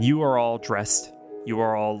 And you are all dressed. You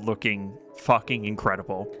are all looking fucking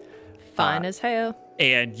incredible. Fine as hell.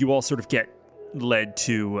 And you all sort of get led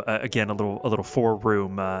to, again, a little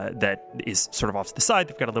 4-room that is sort of off to the side.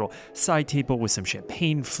 They've got a little side table with some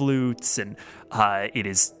champagne flutes, and it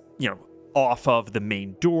is, off of the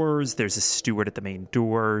main doors. There's a steward at the main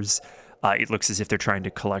doors. It looks as if they're trying to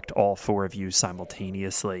collect all 4 of you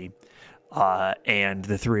simultaneously. And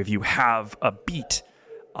the 3 of you have a beat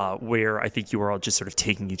where I think you are all just sort of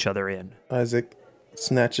taking each other in. Isaac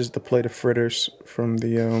snatches the plate of fritters from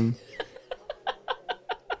the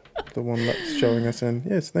one that's showing us in.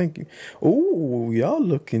 Yes, thank you. Oh, y'all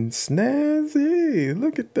looking snazzy.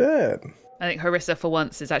 Look at that. I think Harissa, for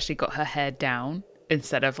once, has actually got her hair down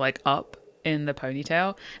instead of up in the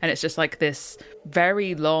ponytail, and it's just this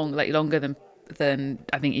very long, longer than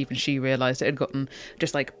I think even she realized it had gotten,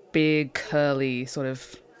 just big curly sort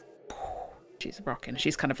of. She's rocking.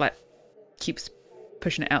 She's kind of keeps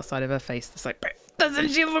pushing it outside of her face. It's doesn't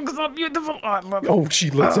she look so beautiful? Oh, I love it. Oh,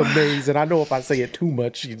 she looks amazing. I know if I say it too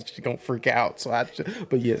much, she's gonna freak out.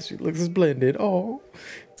 But yes, she looks splendid. Oh,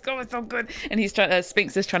 it's going so good. And he's trying.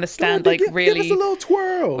 Sphinx is trying to stand really give us a little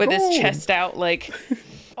twirl with his chest out,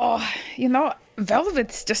 oh,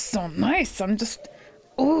 velvet's just so nice. I'm just,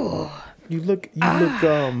 oh. You look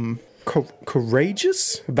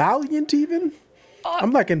courageous, valiant, even.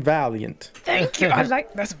 I'm liking valiant. Thank you.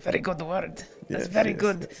 That's a very good word. That's very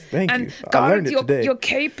good. Yes. Thank you. I God, learned it today. Your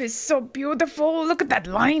cape is so beautiful. Look at that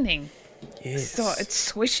lining. Yes. So it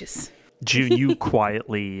swishes. June, you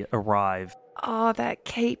quietly arrive. Oh, that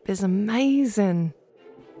cape is amazing.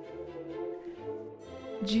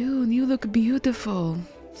 June, you look beautiful.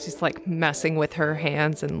 She's messing with her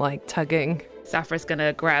hands and tugging. Saphra's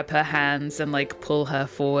gonna grab her hands and pull her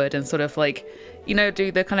forward and sort of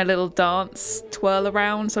do the kind of little dance twirl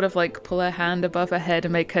around, sort of pull her hand above her head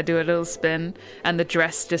and make her do a little spin, and the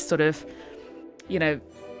dress just sort of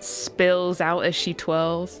spills out as she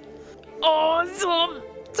twirls. Oh,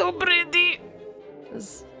 so pretty.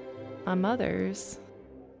 It's my mother's.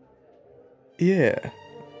 Yeah,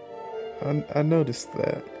 I noticed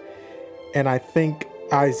that, and I think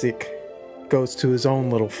Isaac goes to his own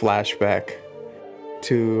little flashback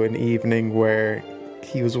to an evening where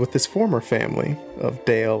he was with his former family of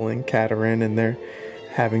Dale and Katerin, and they're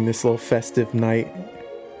having this little festive night,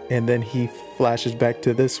 and then he flashes back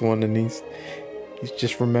to this one, and he's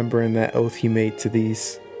just remembering that oath he made to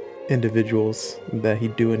these individuals that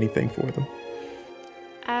he'd do anything for them.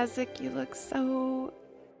 Isaac, you look so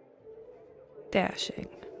dashing.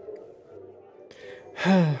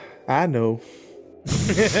 I know.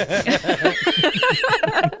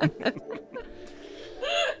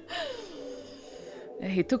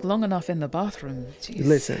 He took long enough in the bathroom. Jeez.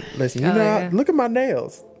 Listen. Look at my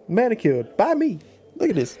nails, manicured by me. Look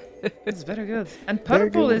at this. It's very good. And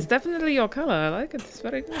purple is definitely your color. I like it. It's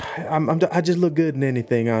very good. I just look good in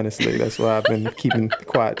anything, honestly. That's why I've been keeping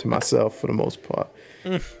quiet to myself for the most part.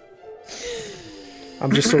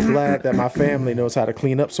 I'm just so glad that my family knows how to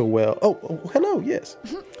clean up so well. Oh, hello, yes.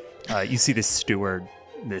 You see this steward,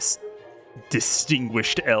 this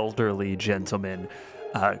distinguished elderly gentleman,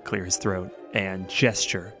 clear his throat and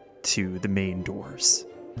gesture to the main doors.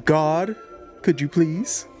 God, could you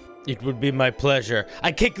please? It would be my pleasure.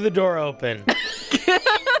 I kick the door open.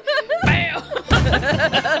 Bam!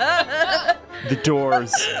 The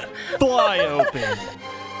doors fly open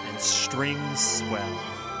and strings swell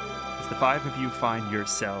as the 5 of you find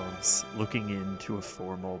yourselves looking into a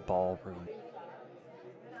formal ballroom.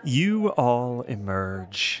 You all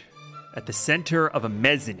emerge at the center of a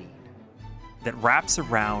mezzanine that wraps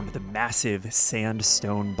around the massive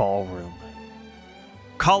sandstone ballroom.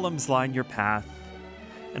 Columns line your path,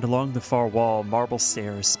 and along the far wall, marble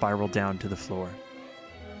stairs spiral down to the floor.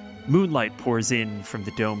 Moonlight pours in from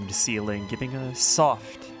the domed ceiling, giving a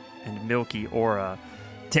soft and milky aura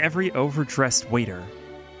to every overdressed waiter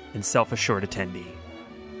and self-assured attendee.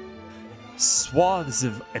 Swaths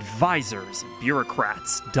of advisors and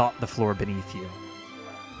bureaucrats dot the floor beneath you.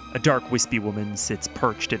 A dark, wispy woman sits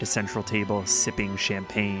perched at a central table, sipping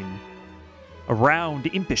champagne. A round,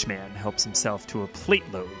 impish man helps himself to a plate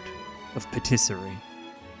load of patisserie.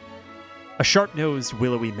 A sharp-nosed,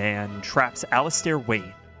 willowy man traps Alistair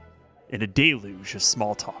Wayne in a deluge of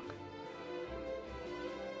small talk.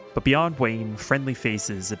 But beyond Wayne, friendly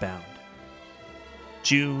faces abound.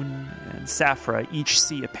 June and Safra each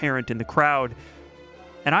see a parent in the crowd,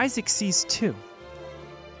 and Isaac sees too,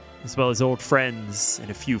 as well as old friends and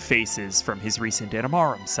a few faces from his recent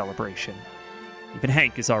Animarum celebration. Even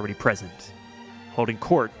Hank is already present, holding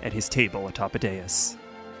court at his table atop a dais.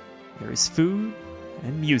 There is food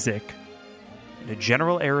and music, and a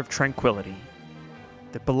general air of tranquility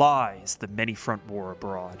that belies the many-front war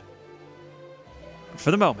abroad. But for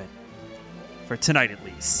the moment, for tonight at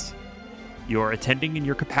least, you are attending in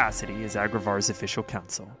your capacity as Agravar's official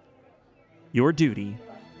counsel. Your duty,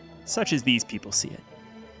 such as these people see it,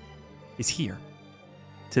 is here,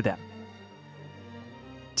 to them.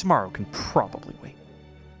 Tomorrow can probably wait.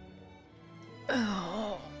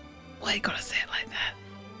 Oh, why you gotta say it like that?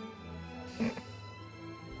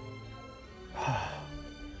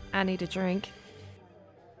 I need a drink.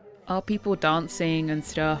 Are people dancing and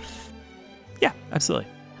stuff? Yeah, absolutely.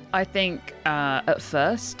 I think at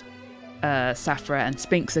first, Safra and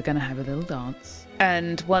Spinks are going to have a little dance.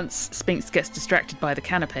 And once Spinks gets distracted by the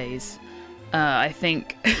canapes, I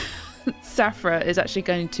think Safra is actually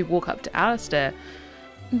going to walk up to Alistair.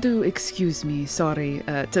 Do excuse me, sorry,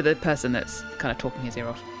 to the person that's kind of talking his ear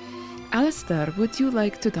off. Alistair, would you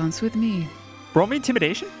like to dance with me? Roll me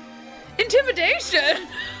intimidation. Intimidation?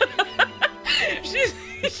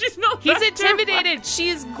 She's not He's that intimidated. She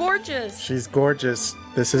is gorgeous. She's gorgeous.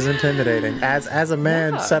 This is intimidating. As a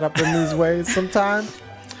man set up in these ways sometimes,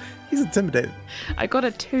 he's intimidated. I got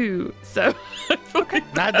a 2, so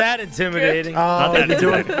Not that intimidating. Oh,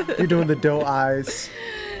 that you're doing the doe eyes.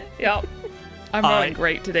 Yep. I'm rolling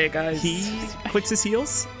great today, guys. He clicks his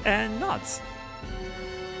heels and nods.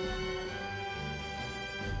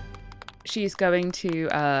 She's going to,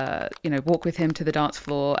 walk with him to the dance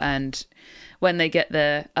floor, and when they get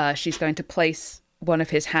there, she's going to place one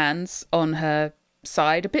of his hands on her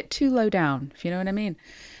side, a bit too low down, if you know what I mean,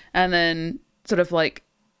 and then sort of like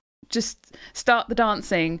just start the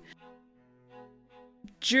dancing.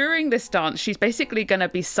 During this dance, she's basically going to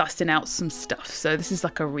be sussing out some stuff. So this is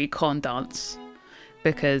like a recon dance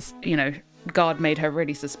because, God made her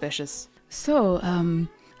really suspicious. So,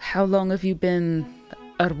 how long have you been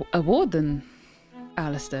a warden,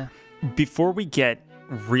 Alistair? Before we get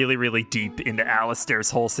really, really deep into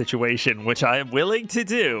Alistair's whole situation, which I am willing to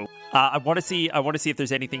do, I want to see if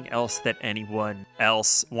there's anything else that anyone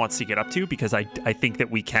else wants to get up to, because I think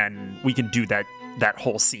that we can do that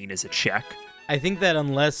whole scene as a check. I think that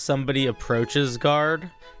unless somebody approaches Guard,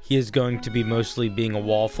 he is going to be mostly being a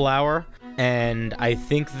wallflower. And I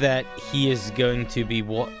think that he is going to be...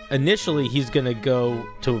 Initially, he's going to go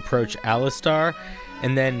to approach Alistar,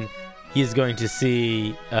 and then he's going to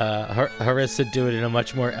see Harissa do it in a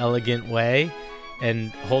much more elegant way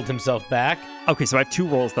and hold himself back. Okay, so I have 2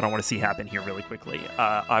 roles that I want to see happen here really quickly.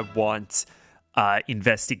 I want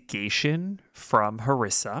investigation from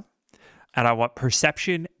Harissa, and I want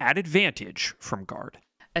perception at advantage from Guard.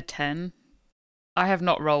 A 10. I have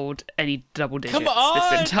not rolled any double digits Come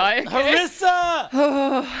on, this entire game. Harissa!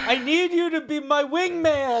 I need you to be my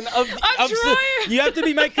wingman. I'm trying. You have to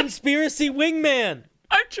be my conspiracy wingman.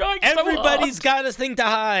 I'm trying so Everybody's hard. got a thing to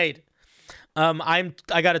hide. I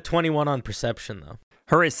got a 21 on perception though.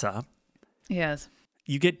 Harissa, Yes.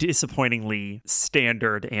 you get disappointingly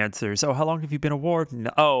standard answers. Oh, how long have you been a warden?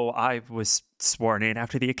 Oh, I was sworn in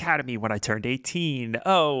after the academy when I turned 18.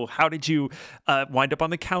 Oh, how did you wind up on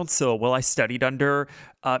the council? Well, I studied under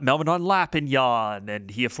Melmanon Lapinyan, and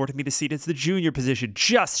he afforded me the seat as the junior position.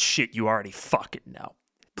 Just shit you already fucking know.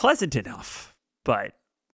 Pleasant enough, but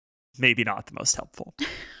maybe not the most helpful.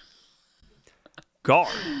 Guard,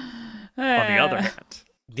 on the other hand.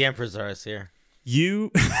 The Emperor's Czar's here.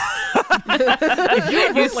 If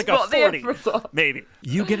you roll like a spot the 40, maybe.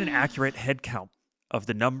 You get an accurate head count of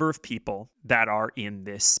the number of people that are in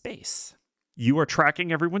this space. You are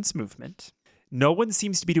tracking everyone's movement. No one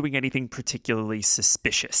seems to be doing anything particularly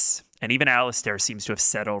suspicious, and even Alistair seems to have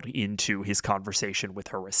settled into his conversation with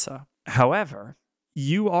Harissa. However,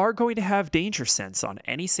 you are going to have danger sense on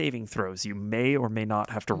any saving throws you may or may not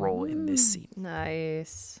have to roll in this scene.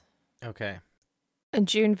 Nice. Okay. And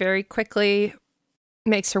June very quickly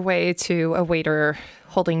makes her way to a waiter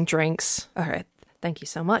holding drinks. All right, thank you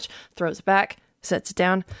so much. Throws it back, sets it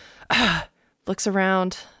down, looks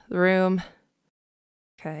around the room.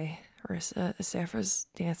 Okay, Safra's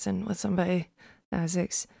dancing with somebody.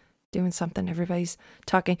 Isaac's doing something. Everybody's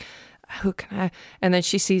talking. Who can I? And then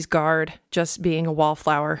she sees Guard just being a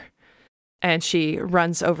wallflower. And she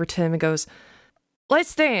runs over to him and goes,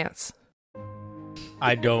 "Let's dance."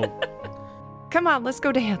 I don't Come on, let's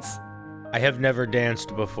go dance. I have never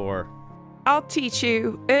danced before. I'll teach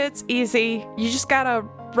you. It's easy. You just gotta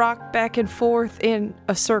rock back and forth in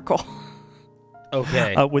a circle.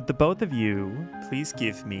 Okay. Would the both of you please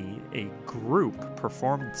give me a group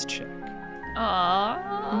performance check?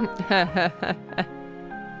 Aww.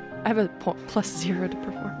 I have a +0 to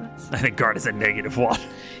performance. I think Guard is a -1.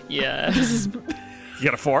 Yeah. You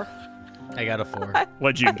got a 4? I got a 4.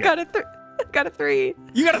 What'd you get? Got a 3.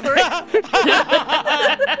 You got a 3?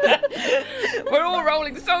 We're all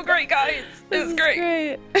rolling so great, guys. This is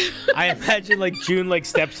great. I imagine like June like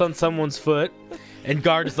steps on someone's foot, and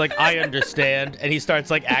Guard is like, I understand, and he starts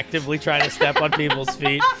like actively trying to step on people's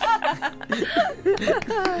feet.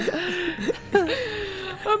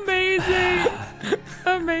 Amazing.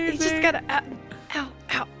 Amazing. You just gotta. Ow.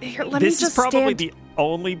 Here, let This me just is probably stand. the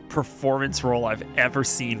only performance role I've ever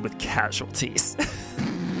seen with casualties.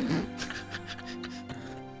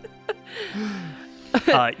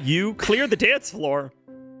 You clear the dance floor.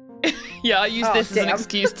 Yeah, I use this as an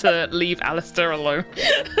excuse to leave Alistair alone.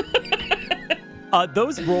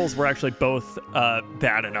 Those rolls were actually both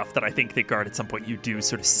bad enough that I think that Guard at some point you do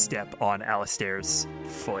sort of step on Alistair's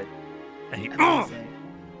foot,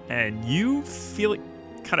 and you feel it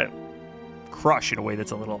kind of crush in a way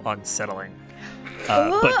that's a little unsettling.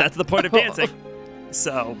 But that's the point of dancing.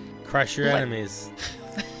 So Crush your enemies.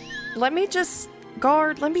 Let me just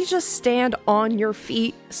stand on your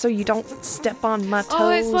feet so you don't step on my toes. Oh,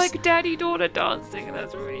 it's like daddy-daughter dancing.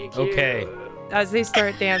 That's really cute. Okay. As they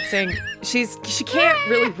start dancing, she can't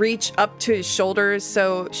really reach up to his shoulders,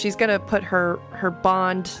 so she's gonna put her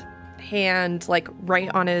bond hand like right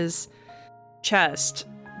on his chest.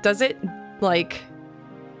 Does it like?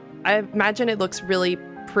 I imagine it looks really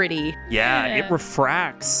pretty. yeah, it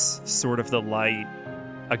refracts sort of the light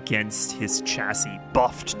against his chassis,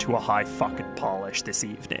 buffed to a high fucking polish this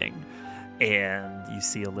evening, and you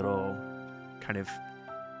see a little kind of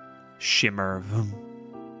shimmer. Vroom,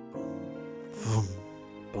 boom,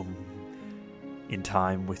 boom, in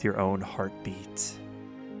time with your own heartbeat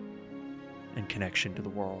and connection to the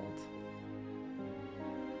world.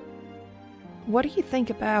 What do you think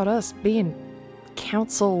about us being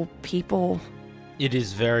council people? It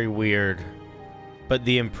is very weird, but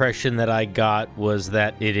the impression that I got was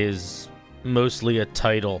that it is mostly a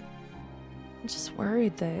title. I'm just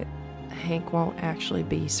worried that Hank won't actually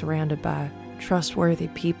be surrounded by trustworthy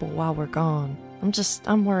people while we're gone.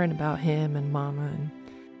 I'm worrying about him and Mama and...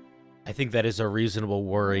 I think that is a reasonable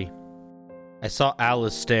worry. I saw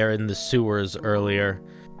Alistair in the sewers earlier,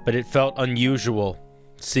 but it felt unusual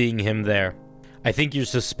seeing him there. I think your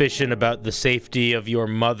suspicion about the safety of your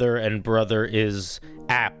mother and brother is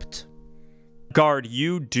apt. Guard,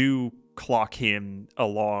 you do clock him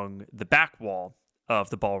along the back wall of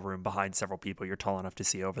the ballroom behind several people. You're tall enough to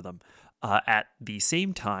see over them. At the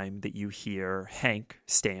same time that you hear Hank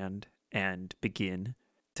stand and begin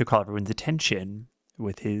to call everyone's attention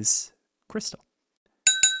with his crystal.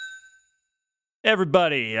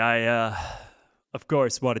 Everybody, I, of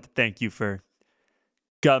course, wanted to thank you for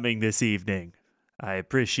coming this evening. I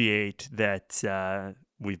appreciate that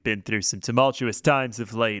we've been through some tumultuous times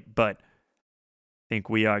of late, but I think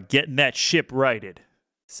we are getting that ship righted,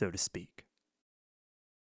 so to speak.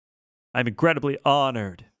 I'm incredibly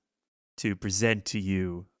honored to present to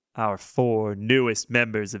you our 4 newest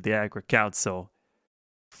members of the Agri Council,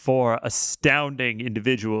 4 astounding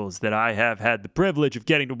individuals that I have had the privilege of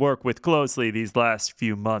getting to work with closely these last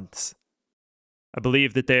few months. I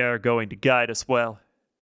believe that they are going to guide us well,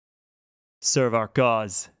 serve our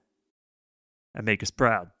cause, and make us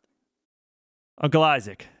proud. Uncle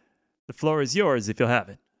Isaac, the floor is yours if you'll have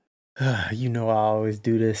it. You know I always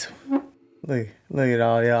do this. Look at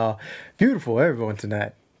all y'all. Beautiful everyone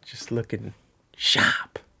tonight. Just looking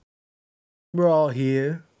sharp. We're all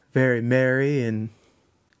here, very merry and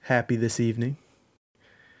happy this evening.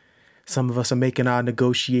 Some of us are making our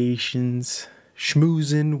negotiations,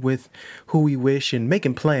 schmoozing with who we wish, and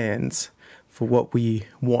making plans for what we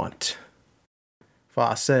want for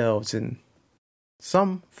ourselves, and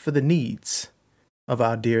some for the needs of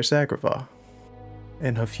our dear Sagravar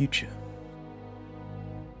and her future.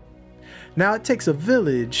 Now, it takes a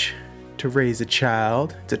village to raise a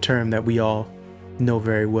child. It's a term that we all know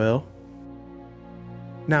very well.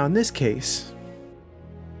 Now, in this case,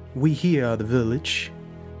 we here are the village,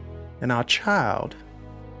 and our child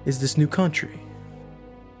is this new country.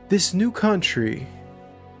 This new country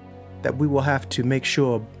that we will have to make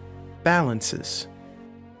sure balances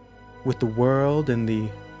with the world and the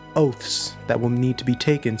oaths that will need to be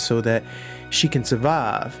taken so that she can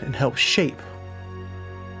survive and help shape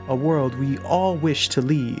a world we all wish to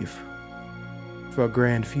leave for a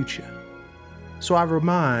grand future. So I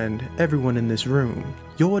remind everyone in this room,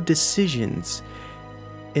 your decisions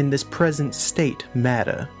in this present state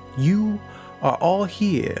matter. You are all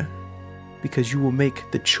here because you will make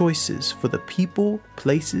the choices for the people,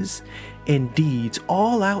 places, and deeds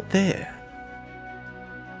all out there.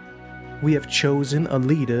 We have chosen a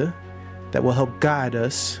leader that will help guide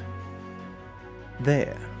us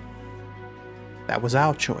there. That was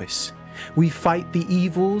our choice. We fight the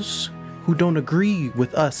evils who don't agree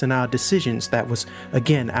with us and our decisions. That was,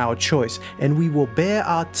 again, our choice. And we will bare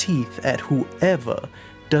our teeth at whoever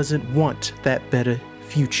doesn't want that better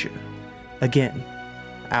future. Again,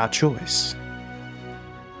 our choice.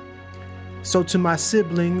 So to my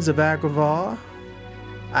siblings of Agravar,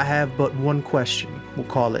 I have but one question. We'll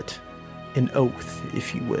call it an oath,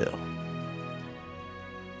 if you will.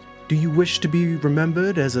 Do you wish to be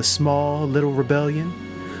remembered as a small little rebellion?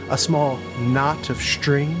 A small knot of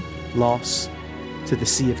string lost to the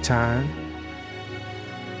sea of time?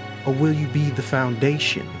 Or will you be the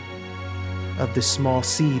foundation of this small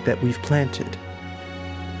seed that we've planted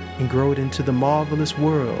and grow it into the marvelous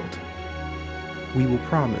world we will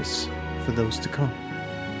promise for those to come?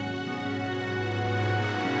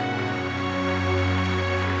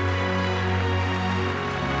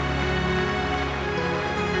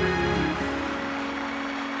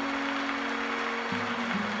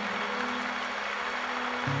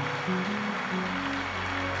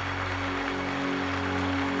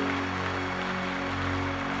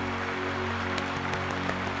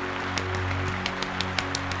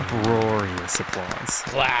 Uproarious applause.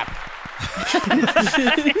 Clap.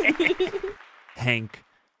 Hank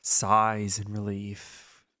sighs in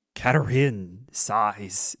relief. Katerin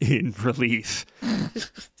sighs in relief.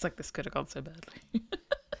 It's like this could have gone so badly.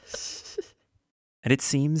 And it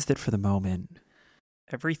seems that for the moment,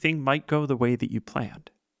 everything might go the way that you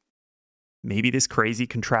planned. Maybe this crazy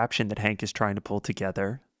contraption that Hank is trying to pull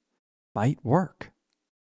together might work.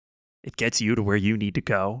 It gets you to where you need to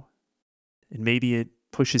go, and maybe it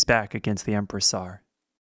pushes back against the Empressar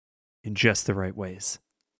in just the right ways.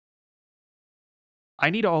 I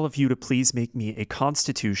need all of you to please make me a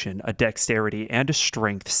Constitution, a Dexterity, and a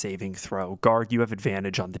Strength saving throw. Guard, you have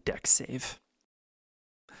advantage on the Dex save.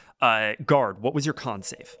 Guard, what was your con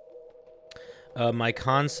save? My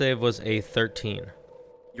con save was a 13.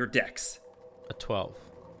 Your Dex. A 12.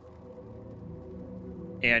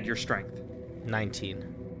 And your Strength.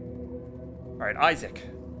 19. All right, Isaac.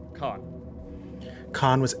 Con.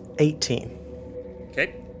 Con was 18.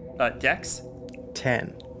 Okay. Dex.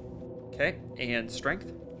 10. Okay. And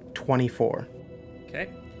Strength. 24. Okay.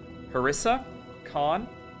 Harissa. Con.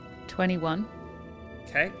 21,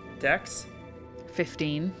 Okay. Dex.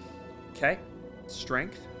 15, Okay.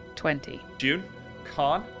 Strength. 20. June.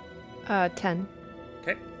 Con. 10,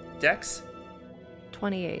 Okay. Dex.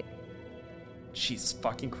 28, Jesus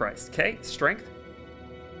fucking Christ. Okay. Strength.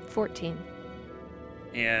 14,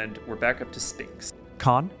 And we're back up to Spinks.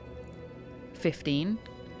 Con. 15,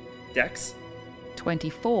 Dex.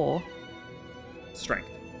 24, Strength.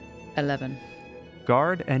 11.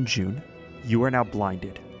 Guard and June, you are now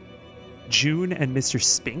blinded. June and Mr.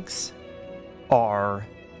 Spinks are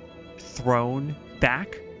thrown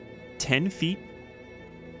back 10 feet.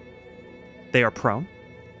 They are prone.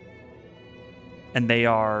 And they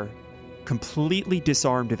are completely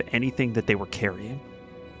disarmed of anything that they were carrying.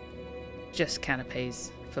 Just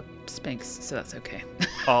canapes for Spinks, so that's okay.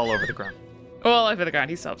 All over the ground. All over the ground,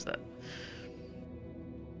 he stops it.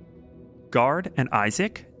 Guard and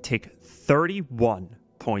Isaac take 31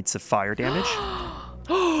 points of fire damage.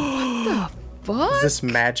 What? Is this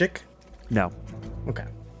magic? No. Okay.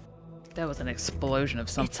 That was an explosion of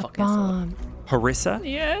some it's a fucking sort. bomb. Harissa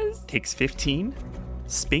Yes. takes 15.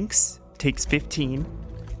 Spinks takes 15.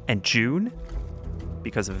 And June,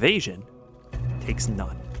 because of evasion, takes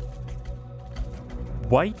none.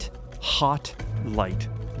 White, hot light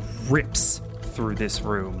rips through this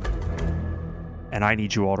room. And I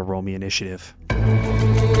need you all to roll me initiative.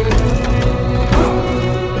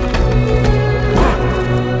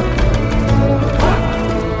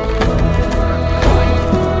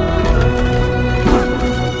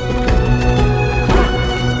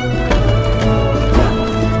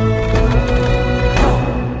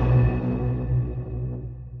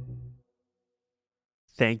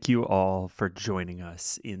 Thank you all for joining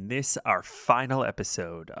us in this, our final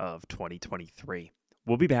episode of 2023.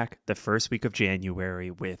 We'll be back the first week of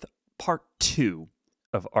January with part 2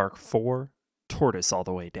 of Arc 4, Tortoise All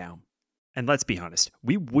the Way Down. And let's be honest,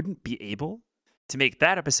 we wouldn't be able to make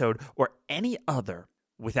that episode or any other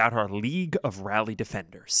without our League of Rally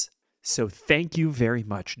Defenders. So thank you very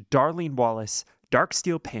much, Darlene Wallace,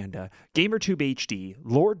 Darksteel Panda, GamerTube HD,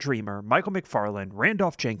 Lord Dreamer, Michael McFarlane,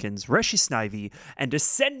 Randolph Jenkins, Reshi Snivy, and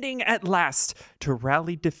ascending at last to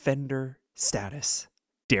Rally Defender status,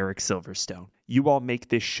 Derek Silverstone. You all make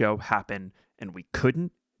this show happen, and we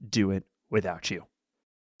couldn't do it without you.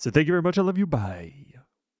 So thank you very much. I love you. Bye.